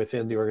progressing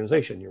within the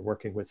organization? You're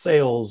working with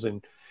sales,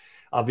 and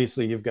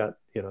obviously you've got,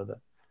 the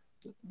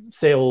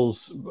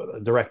sales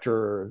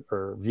director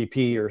or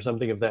VP or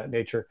something of that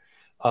nature,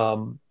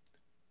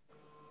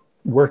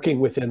 working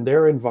within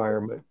their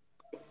environment,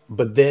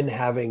 but then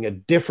having a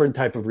different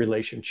type of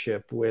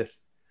relationship with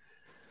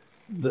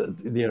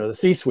the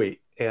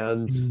C-suite,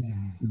 and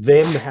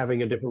them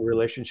having a different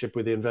relationship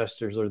with the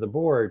investors or the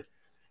board.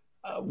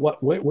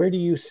 Where do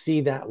you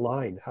see that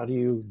line? How do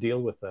you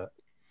deal with that?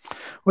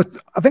 Well,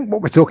 I think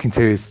what we're talking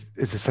to is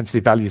essentially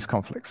values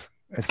conflicts.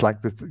 It's like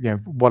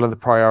what are the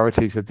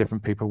priorities of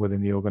different people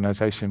within the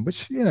organization,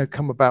 which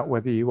come about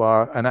whether you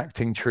are an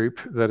acting troupe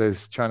that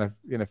is trying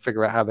to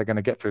figure out how they're going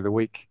to get through the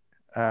week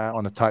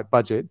on a tight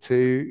budget,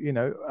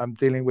 to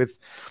dealing with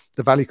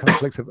the value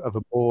conflicts of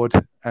a board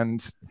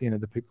and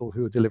the people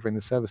who are delivering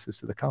the services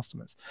to the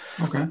customers.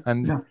 Okay.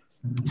 And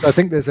so I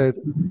think there's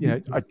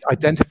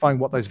identifying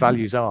what those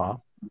values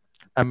are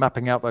and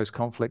mapping out those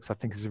conflicts, I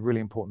think, is a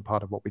really important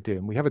part of what we do.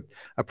 And we have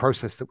a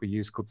process that we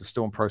use called the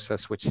STORM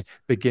process, which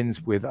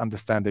begins with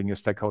understanding your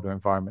stakeholder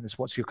environment. It's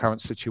what's your current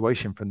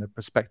situation from the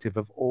perspective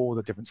of all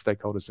the different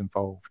stakeholders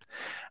involved,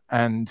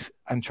 and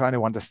trying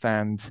to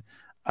understand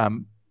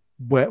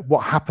what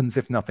happens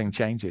if nothing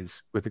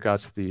changes with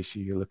regards to the issue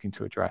you're looking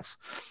to address.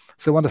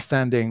 So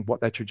understanding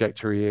what their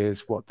trajectory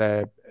is, what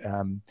their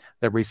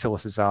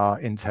resources are,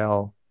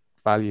 intel,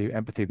 value,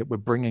 empathy that we're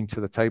bringing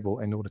to the table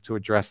in order to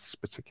address this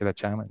particular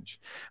challenge.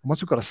 And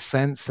once we've got a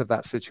sense of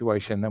that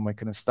situation, then we're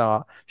going to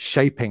start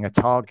shaping a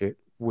target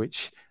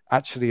which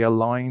actually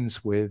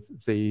aligns with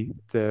the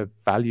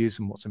values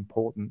and what's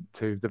important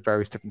to the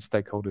various different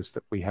stakeholders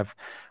that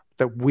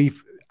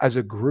we've as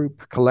a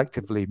group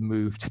collectively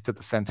moved to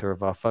the center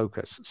of our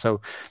focus. So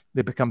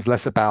it becomes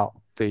less about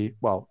the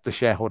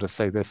shareholders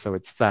say this, so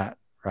it's that,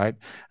 right?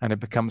 And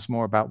it becomes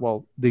more about,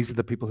 well, these are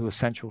the people who are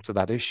central to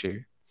that issue.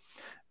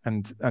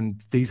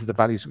 And these are the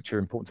values which are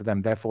important to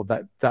them. Therefore,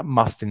 that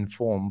must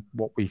inform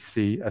what we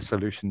see a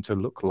solution to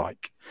look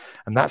like,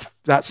 and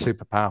that's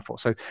super powerful.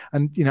 So,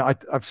 and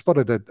I've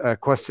spotted a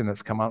question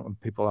that's come out when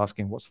people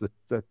asking what's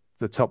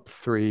the top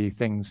 3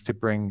 things to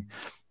bring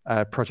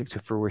a project to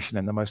fruition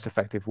in the most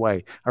effective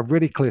way. A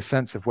really clear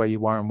sense of where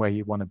you are and where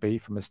you want to be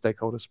from a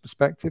stakeholder's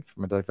perspective,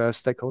 from a diverse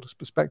stakeholder's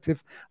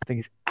perspective, I think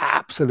is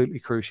absolutely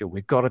crucial.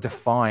 We've got to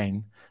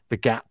define the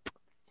gap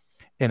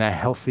in a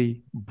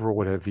healthy,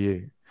 broader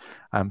view.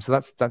 So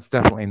that's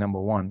definitely number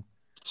 1.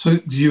 So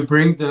do you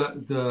bring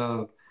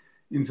the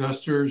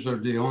investors or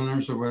the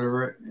owners or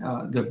whatever,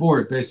 the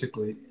board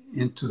basically,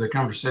 into the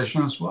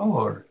conversation as well?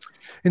 Or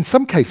in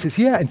some cases,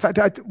 yeah. In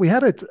fact, we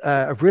had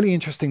a really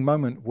interesting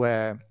moment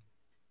where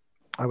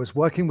I was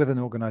working with an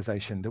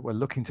organization that were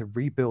looking to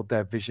rebuild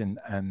their vision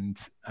and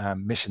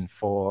mission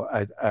for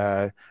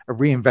a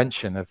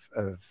reinvention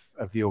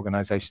of the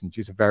organization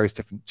due to various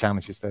different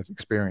challenges they'd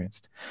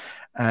experienced.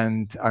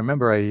 And I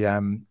remember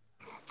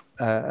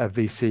a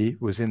VC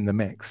was in the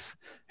mix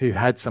who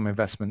had some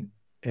investment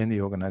in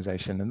the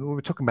organization, and we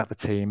were talking about the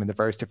team and the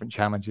various different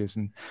challenges,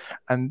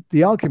 and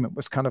the argument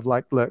was kind of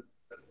like, look,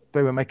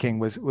 they were making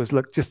was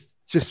look, just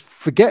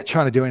forget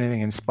trying to do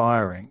anything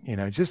inspiring,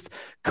 just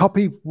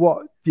copy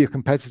what your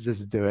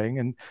competitors are doing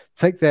and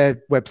take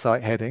their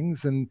website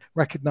headings and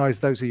recognize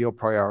those are your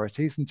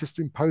priorities and just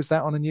impose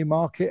that on a new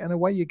market, and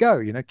away you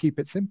go, keep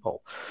it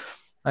simple.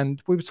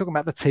 And we were talking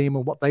about the team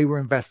and what they were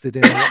invested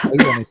in and what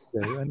they wanted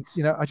to do. And,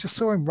 I just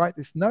saw him write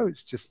this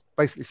notes, just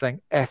basically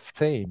saying F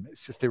team.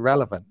 It's just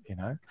irrelevant,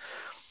 And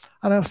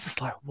I was just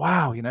like,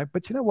 wow,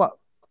 but you know what?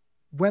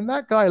 When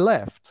that guy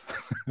left,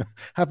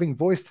 having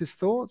voiced his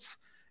thoughts,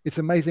 it's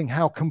amazing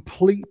how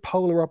complete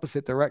polar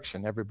opposite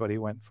direction everybody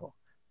went for.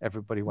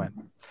 Everybody went.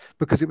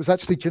 Because it was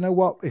actually, do you know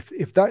what?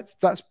 If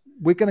that's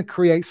we're going to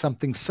create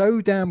something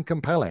so damn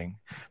compelling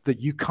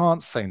that you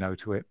can't say no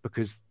to it,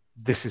 because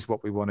this is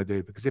what we want to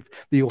do. Because if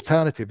the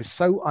alternative is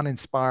so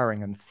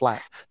uninspiring and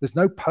flat, there's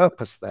no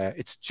purpose there.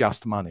 It's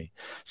just money.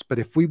 But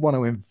if we want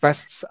to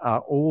invest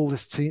all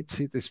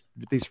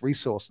this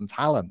resource and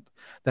talent,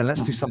 then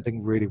let's do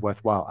something really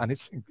worthwhile. And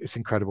it's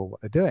incredible what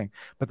they're doing.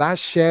 But that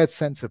shared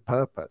sense of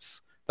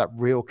purpose, that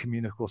real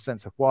communicable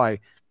sense of why,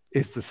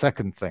 is the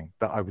second thing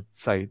that I would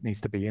say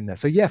needs to be in there.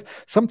 So yes,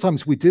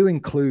 sometimes we do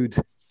include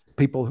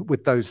people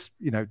with those,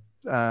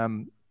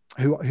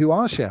 who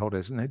are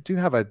shareholders and they do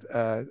have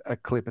a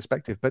clear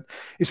perspective, but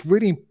it's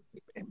really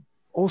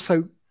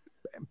also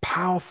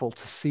powerful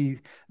to see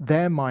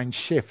their mind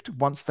shift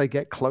once they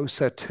get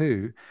closer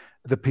to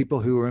the people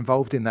who are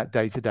involved in that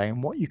day-to-day,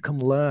 and what you can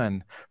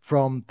learn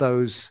from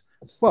those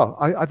Well,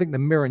 I think the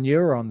mirror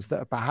neurons that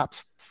are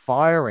perhaps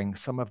firing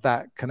some of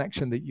that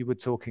connection that you were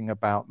talking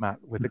about, Matt,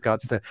 with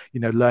regards to,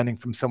 learning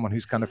from someone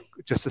who's kind of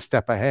just a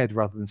step ahead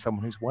rather than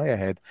someone who's way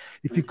ahead.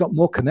 If you've got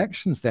more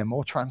connections there,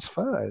 more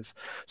transfers.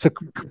 So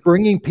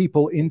bringing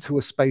people into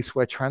a space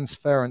where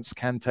transference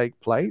can take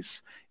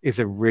place is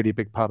a really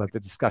big part of the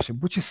discussion,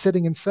 which is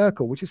sitting in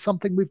circle, which is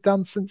something we've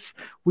done since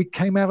we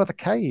came out of the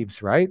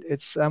caves, right?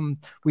 It's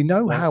we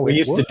know how we it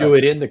used works. to do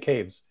it in the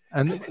caves.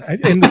 And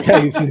in the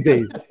caves,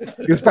 indeed.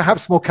 It was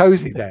perhaps more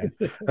cozy there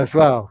as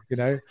well,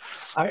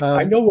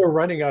 I know we're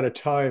running out of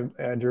time,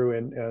 Andrew,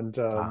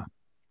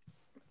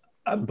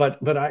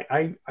 but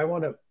I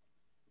want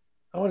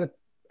to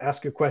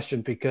ask a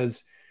question,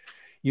 because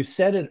you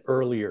said it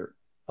earlier,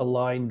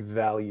 aligned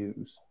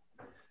values,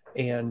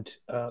 and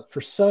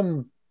for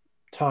some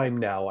time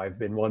now, I've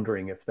been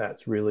wondering if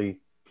that's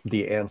really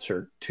the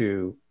answer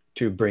to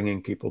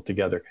bringing people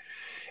together.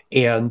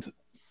 And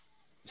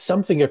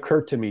something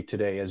occurred to me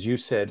today as you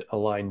said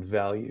aligned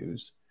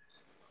values.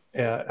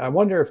 I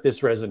wonder if this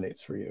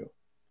resonates for you.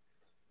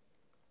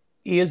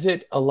 Is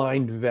it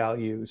aligned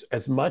values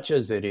as much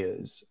as it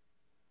is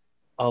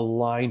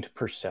aligned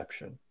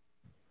perception?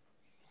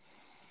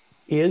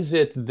 Is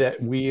it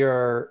that we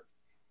are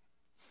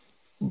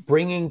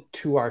bringing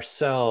to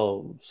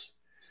ourselves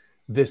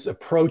this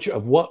approach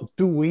of what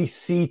do we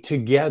see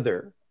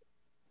together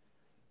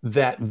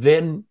that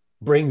then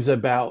brings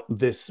about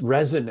this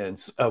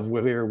resonance of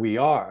where we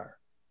are?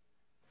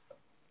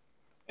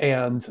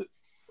 And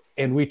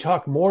we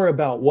talk more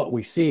about what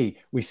we see.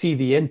 We see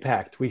the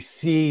impact. We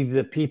see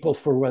the people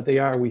for what they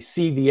are. We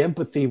see the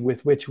empathy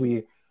with which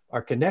we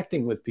are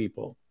connecting with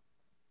people.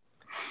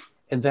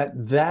 And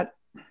that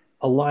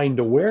aligned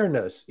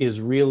awareness is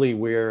really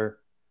where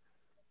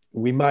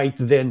we might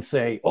then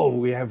say, oh,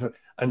 we have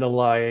an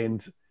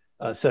aligned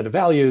set of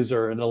values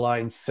or an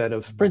aligned set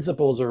of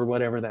principles or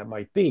whatever that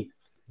might be.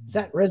 Does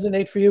that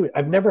resonate for you?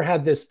 I've never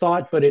had this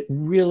thought, but it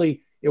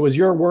was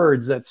your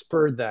words that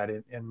spurred that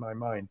in my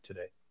mind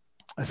today.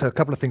 So a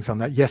couple of things on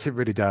that. Yes, it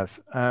really does.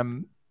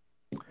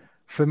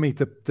 For me,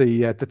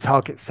 the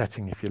target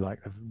setting, if you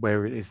like, of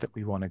where it is that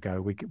we want to go,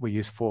 we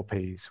use 4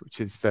 Ps, which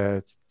is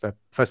the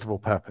first of all,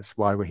 purpose,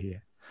 why we're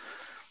here.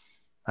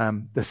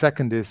 The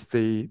second is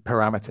the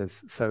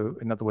parameters. So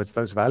in other words,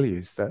 those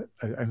values that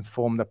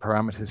inform the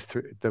parameters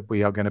that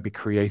we are going to be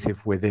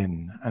creative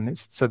within. And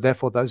so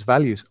therefore those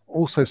values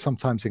also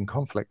sometimes in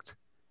conflict,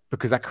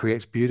 because that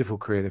creates beautiful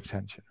creative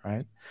tension,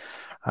 right?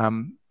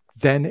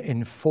 Then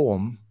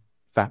inform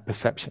that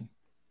perception,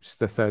 which is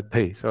the third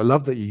P. So I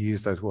love that you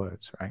use those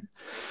words, right?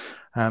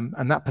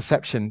 And that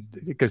perception,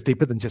 it goes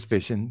deeper than just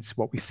vision. It's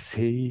what we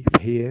see,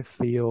 hear,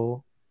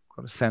 feel,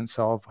 got a sense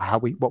of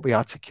what we're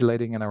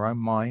articulating in our own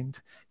mind,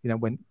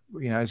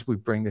 as we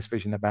bring this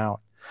vision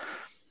about.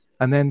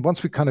 And then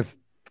once we've kind of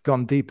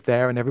gone deep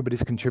there and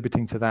everybody's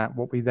contributing to that,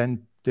 what we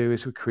then do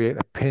is we create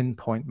a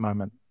pinpoint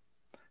moment,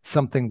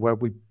 something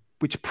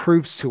which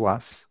proves to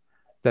us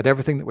that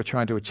everything that we're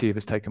trying to achieve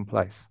has taken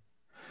place.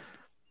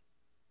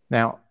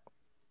 Now,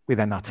 we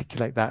then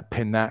articulate that,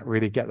 pin that,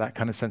 really get that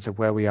kind of sense of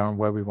where we are and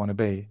where we want to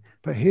be.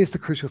 But here's the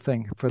crucial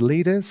thing. For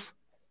leaders,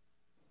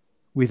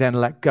 we then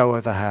let go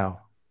of the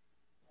how.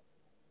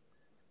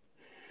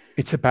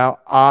 It's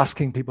about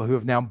asking people who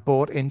have now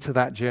bought into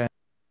that journey.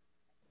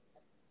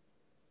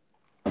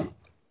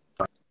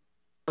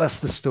 Tell us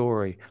the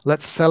story.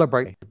 Let's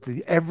celebrate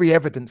every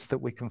evidence that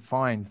we can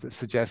find that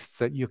suggests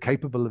that you're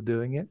capable of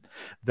doing it,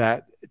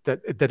 that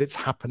it's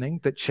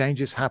happening, that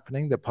change is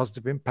happening, that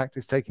positive impact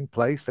is taking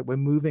place, that we're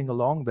moving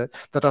along,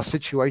 that our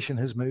situation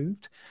has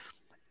moved.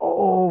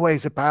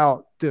 Always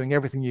about doing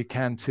everything you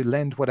can to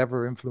lend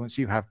whatever influence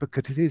you have,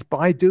 because it is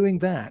by doing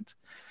that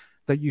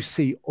you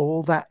see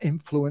all that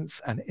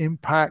influence and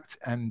impact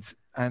and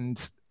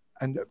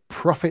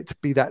profit,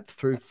 be that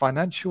through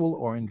financial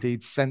or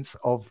indeed sense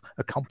of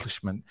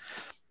accomplishment,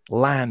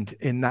 land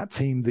in that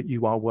team that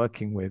you are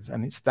working with.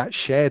 And it's that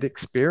shared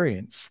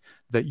experience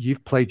that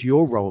you've played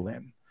your role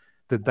in,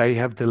 that they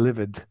have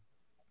delivered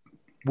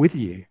with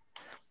you.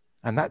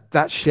 And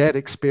that shared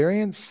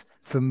experience,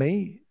 for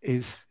me,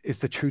 is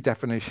the true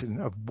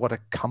definition of what a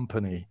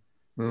company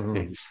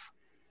is.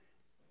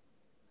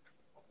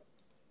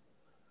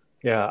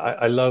 Yeah,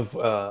 I love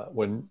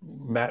when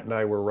Matt and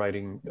I were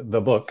writing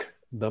the book.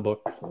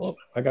 Oh,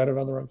 I got it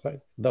on the wrong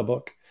side. The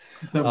book.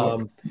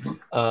 One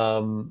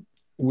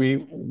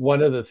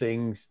of the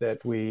things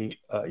that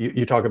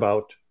you talk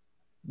about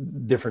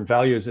different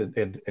values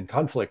and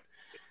conflict.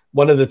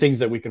 One of the things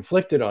that we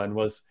conflicted on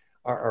was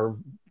our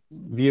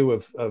view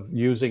of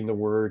using the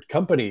word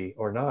company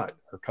or not,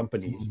 or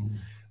companies.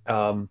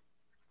 And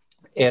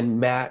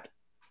Matt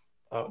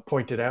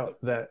pointed out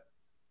that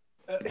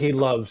he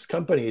loves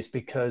companies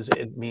because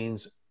it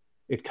means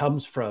it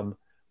comes from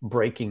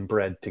breaking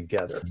bread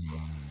together.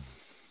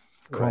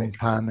 Right?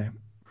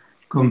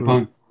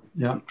 Compound.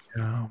 Yeah.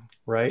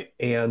 Right.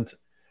 And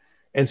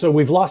so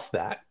we've lost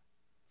that.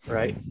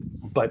 Right.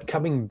 But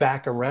coming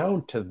back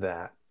around to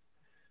that,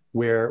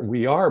 where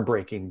we are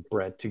breaking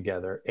bread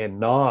together and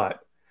not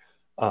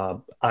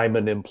I'm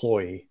an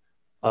employee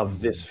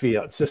of this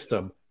fiat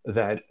system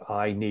that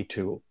I need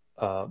to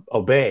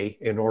obey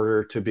in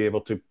order to be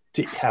able to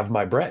have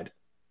my bread.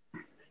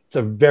 It's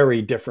a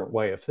very different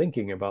way of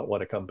thinking about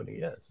what a company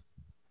is,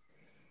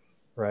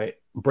 right?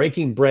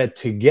 Breaking bread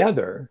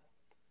together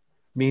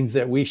means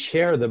that we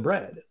share the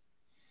bread,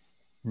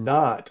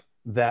 not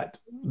that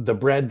the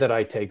bread that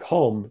I take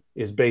home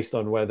is based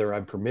on whether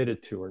I'm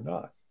permitted to or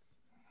not.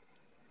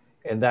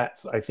 And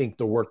that's, I think,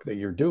 the work that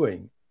you're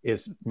doing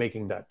is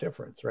making that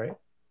difference, right?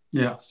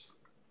 Yes.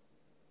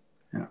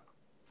 Yeah.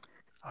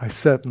 I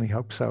certainly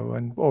hope so.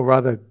 And, or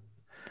rather,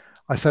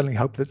 I certainly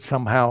hope that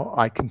somehow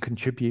I can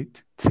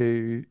contribute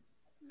to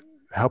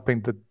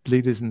helping the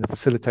leaders and the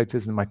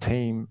facilitators and my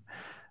team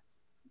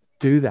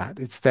do that.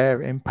 It's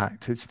their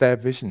impact. It's their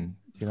vision.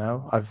 You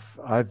know,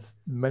 I've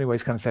in many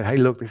ways kind of said, hey,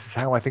 look, this is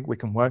how I think we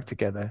can work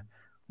together.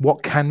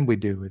 What can we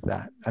do with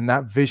that? And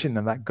that vision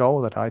and that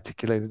goal that I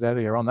articulated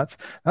earlier on, that's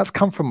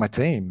come from my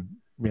team,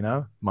 you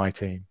know, my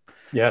team.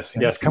 Yes,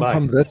 And yes, it's come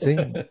from the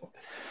team.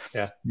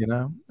 Yeah. You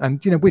know,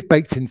 and, you know, we've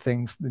baked in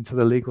things into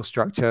the legal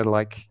structure,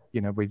 like, you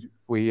know,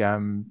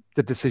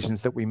 the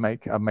decisions that we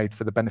make are made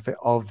for the benefit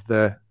of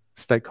the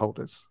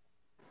stakeholders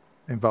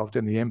involved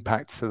in the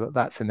impact, so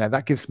that's in there.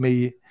 That gives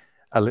me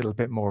a little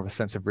bit more of a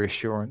sense of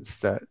reassurance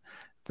that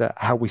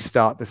how we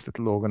start this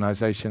little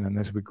organization and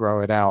as we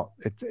grow it out,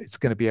 it's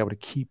going to be able to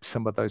keep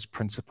some of those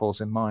principles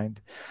in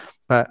mind.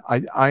 But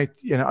I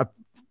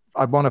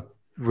want to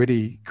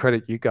really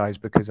credit you guys,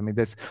 because I mean,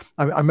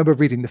 I remember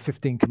reading the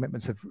 15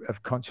 commitments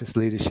of conscious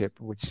leadership,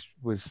 which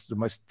was the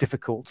most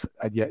difficult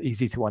and yet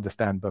easy to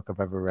understand book I've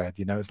ever read.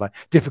 You know, it's like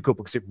difficult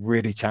because it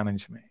really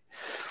challenged me.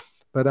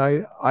 But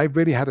I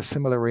really had a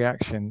similar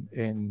reaction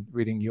in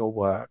reading your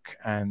work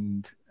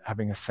and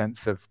having a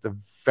sense of the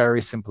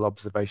very simple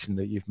observation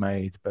that you've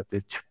made, but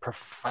the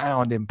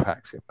profound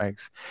impacts it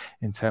makes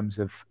in terms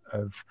of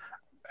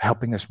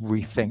helping us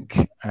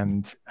rethink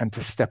and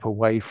to step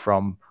away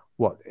from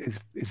what is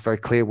very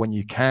clear when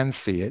you can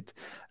see it,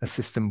 a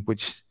system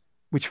which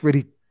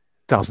really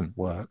doesn't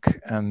work,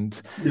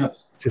 and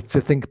yes.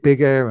 to think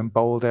bigger and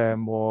bolder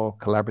and more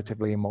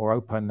collaboratively and more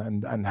open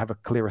and have a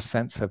clearer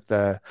sense of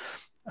the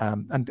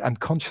and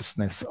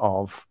consciousness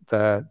of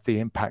the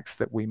impacts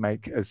that we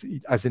make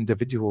as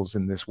individuals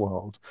in this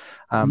world,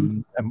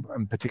 and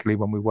particularly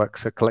when we work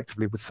so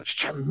collectively with such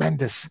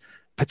tremendous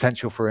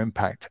potential for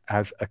impact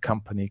as a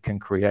company can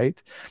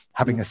create.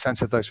 Having a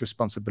sense of those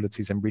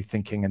responsibilities and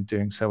rethinking and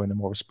doing so in a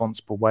more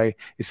responsible way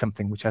is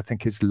something which I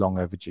think is long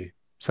overdue.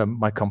 So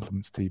my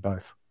compliments to you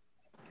both.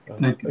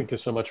 Thank you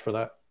so much for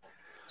that.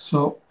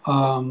 So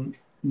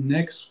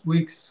next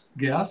week's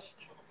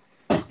guest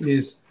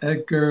is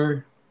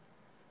Edgar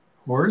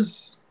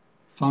Horse,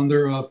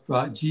 founder of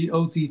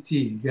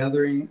GOTT,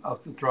 Gathering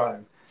of the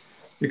Tribe,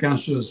 the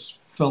Conscious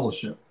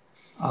Fellowship.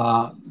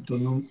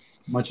 Don't know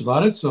much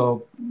about it,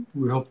 so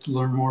we hope to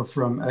learn more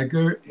from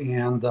Edgar,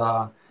 and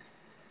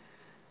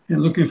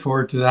looking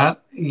forward to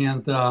that.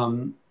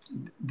 And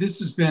this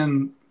has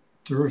been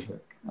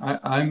terrific.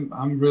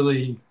 I'm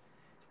really,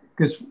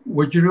 because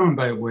what you're doing,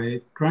 by the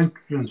way, trying to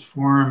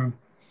transform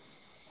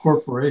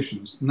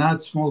corporations,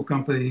 not small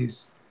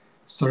companies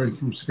starting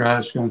from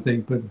scratch kind of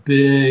thing, but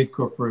big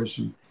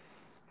corporation,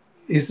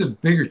 is a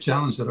bigger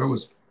challenge that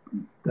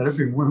I've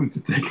been willing to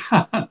take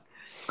on.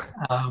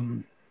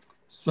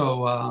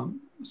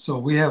 So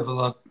we have a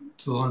lot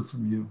to learn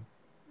from you,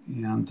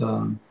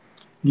 and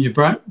your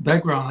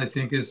background, I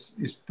think, is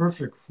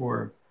perfect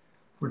for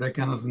that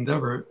kind of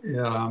endeavor.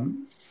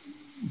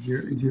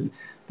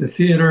 The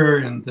theater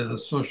and the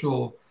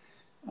social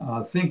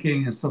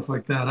thinking and stuff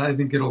like that, I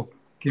think it'll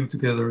came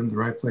together in the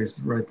right place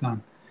at the right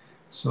time.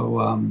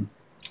 So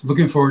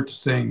looking forward to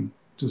staying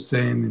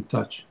in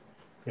touch.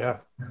 Yeah,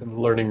 and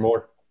learning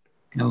more.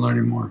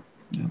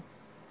 Yeah.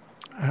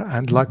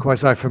 And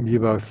likewise, from you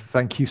both.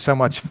 Thank you so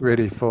much,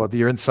 really, for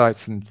your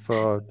insights and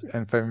for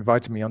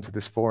inviting me onto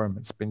this forum.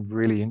 It's been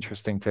really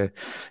interesting to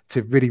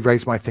really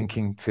raise my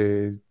thinking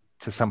to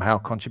somehow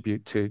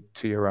contribute to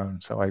your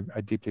own. So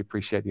I deeply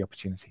appreciate the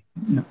opportunity.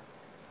 Yeah.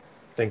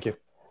 Thank you.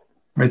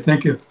 All right.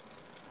 Thank you.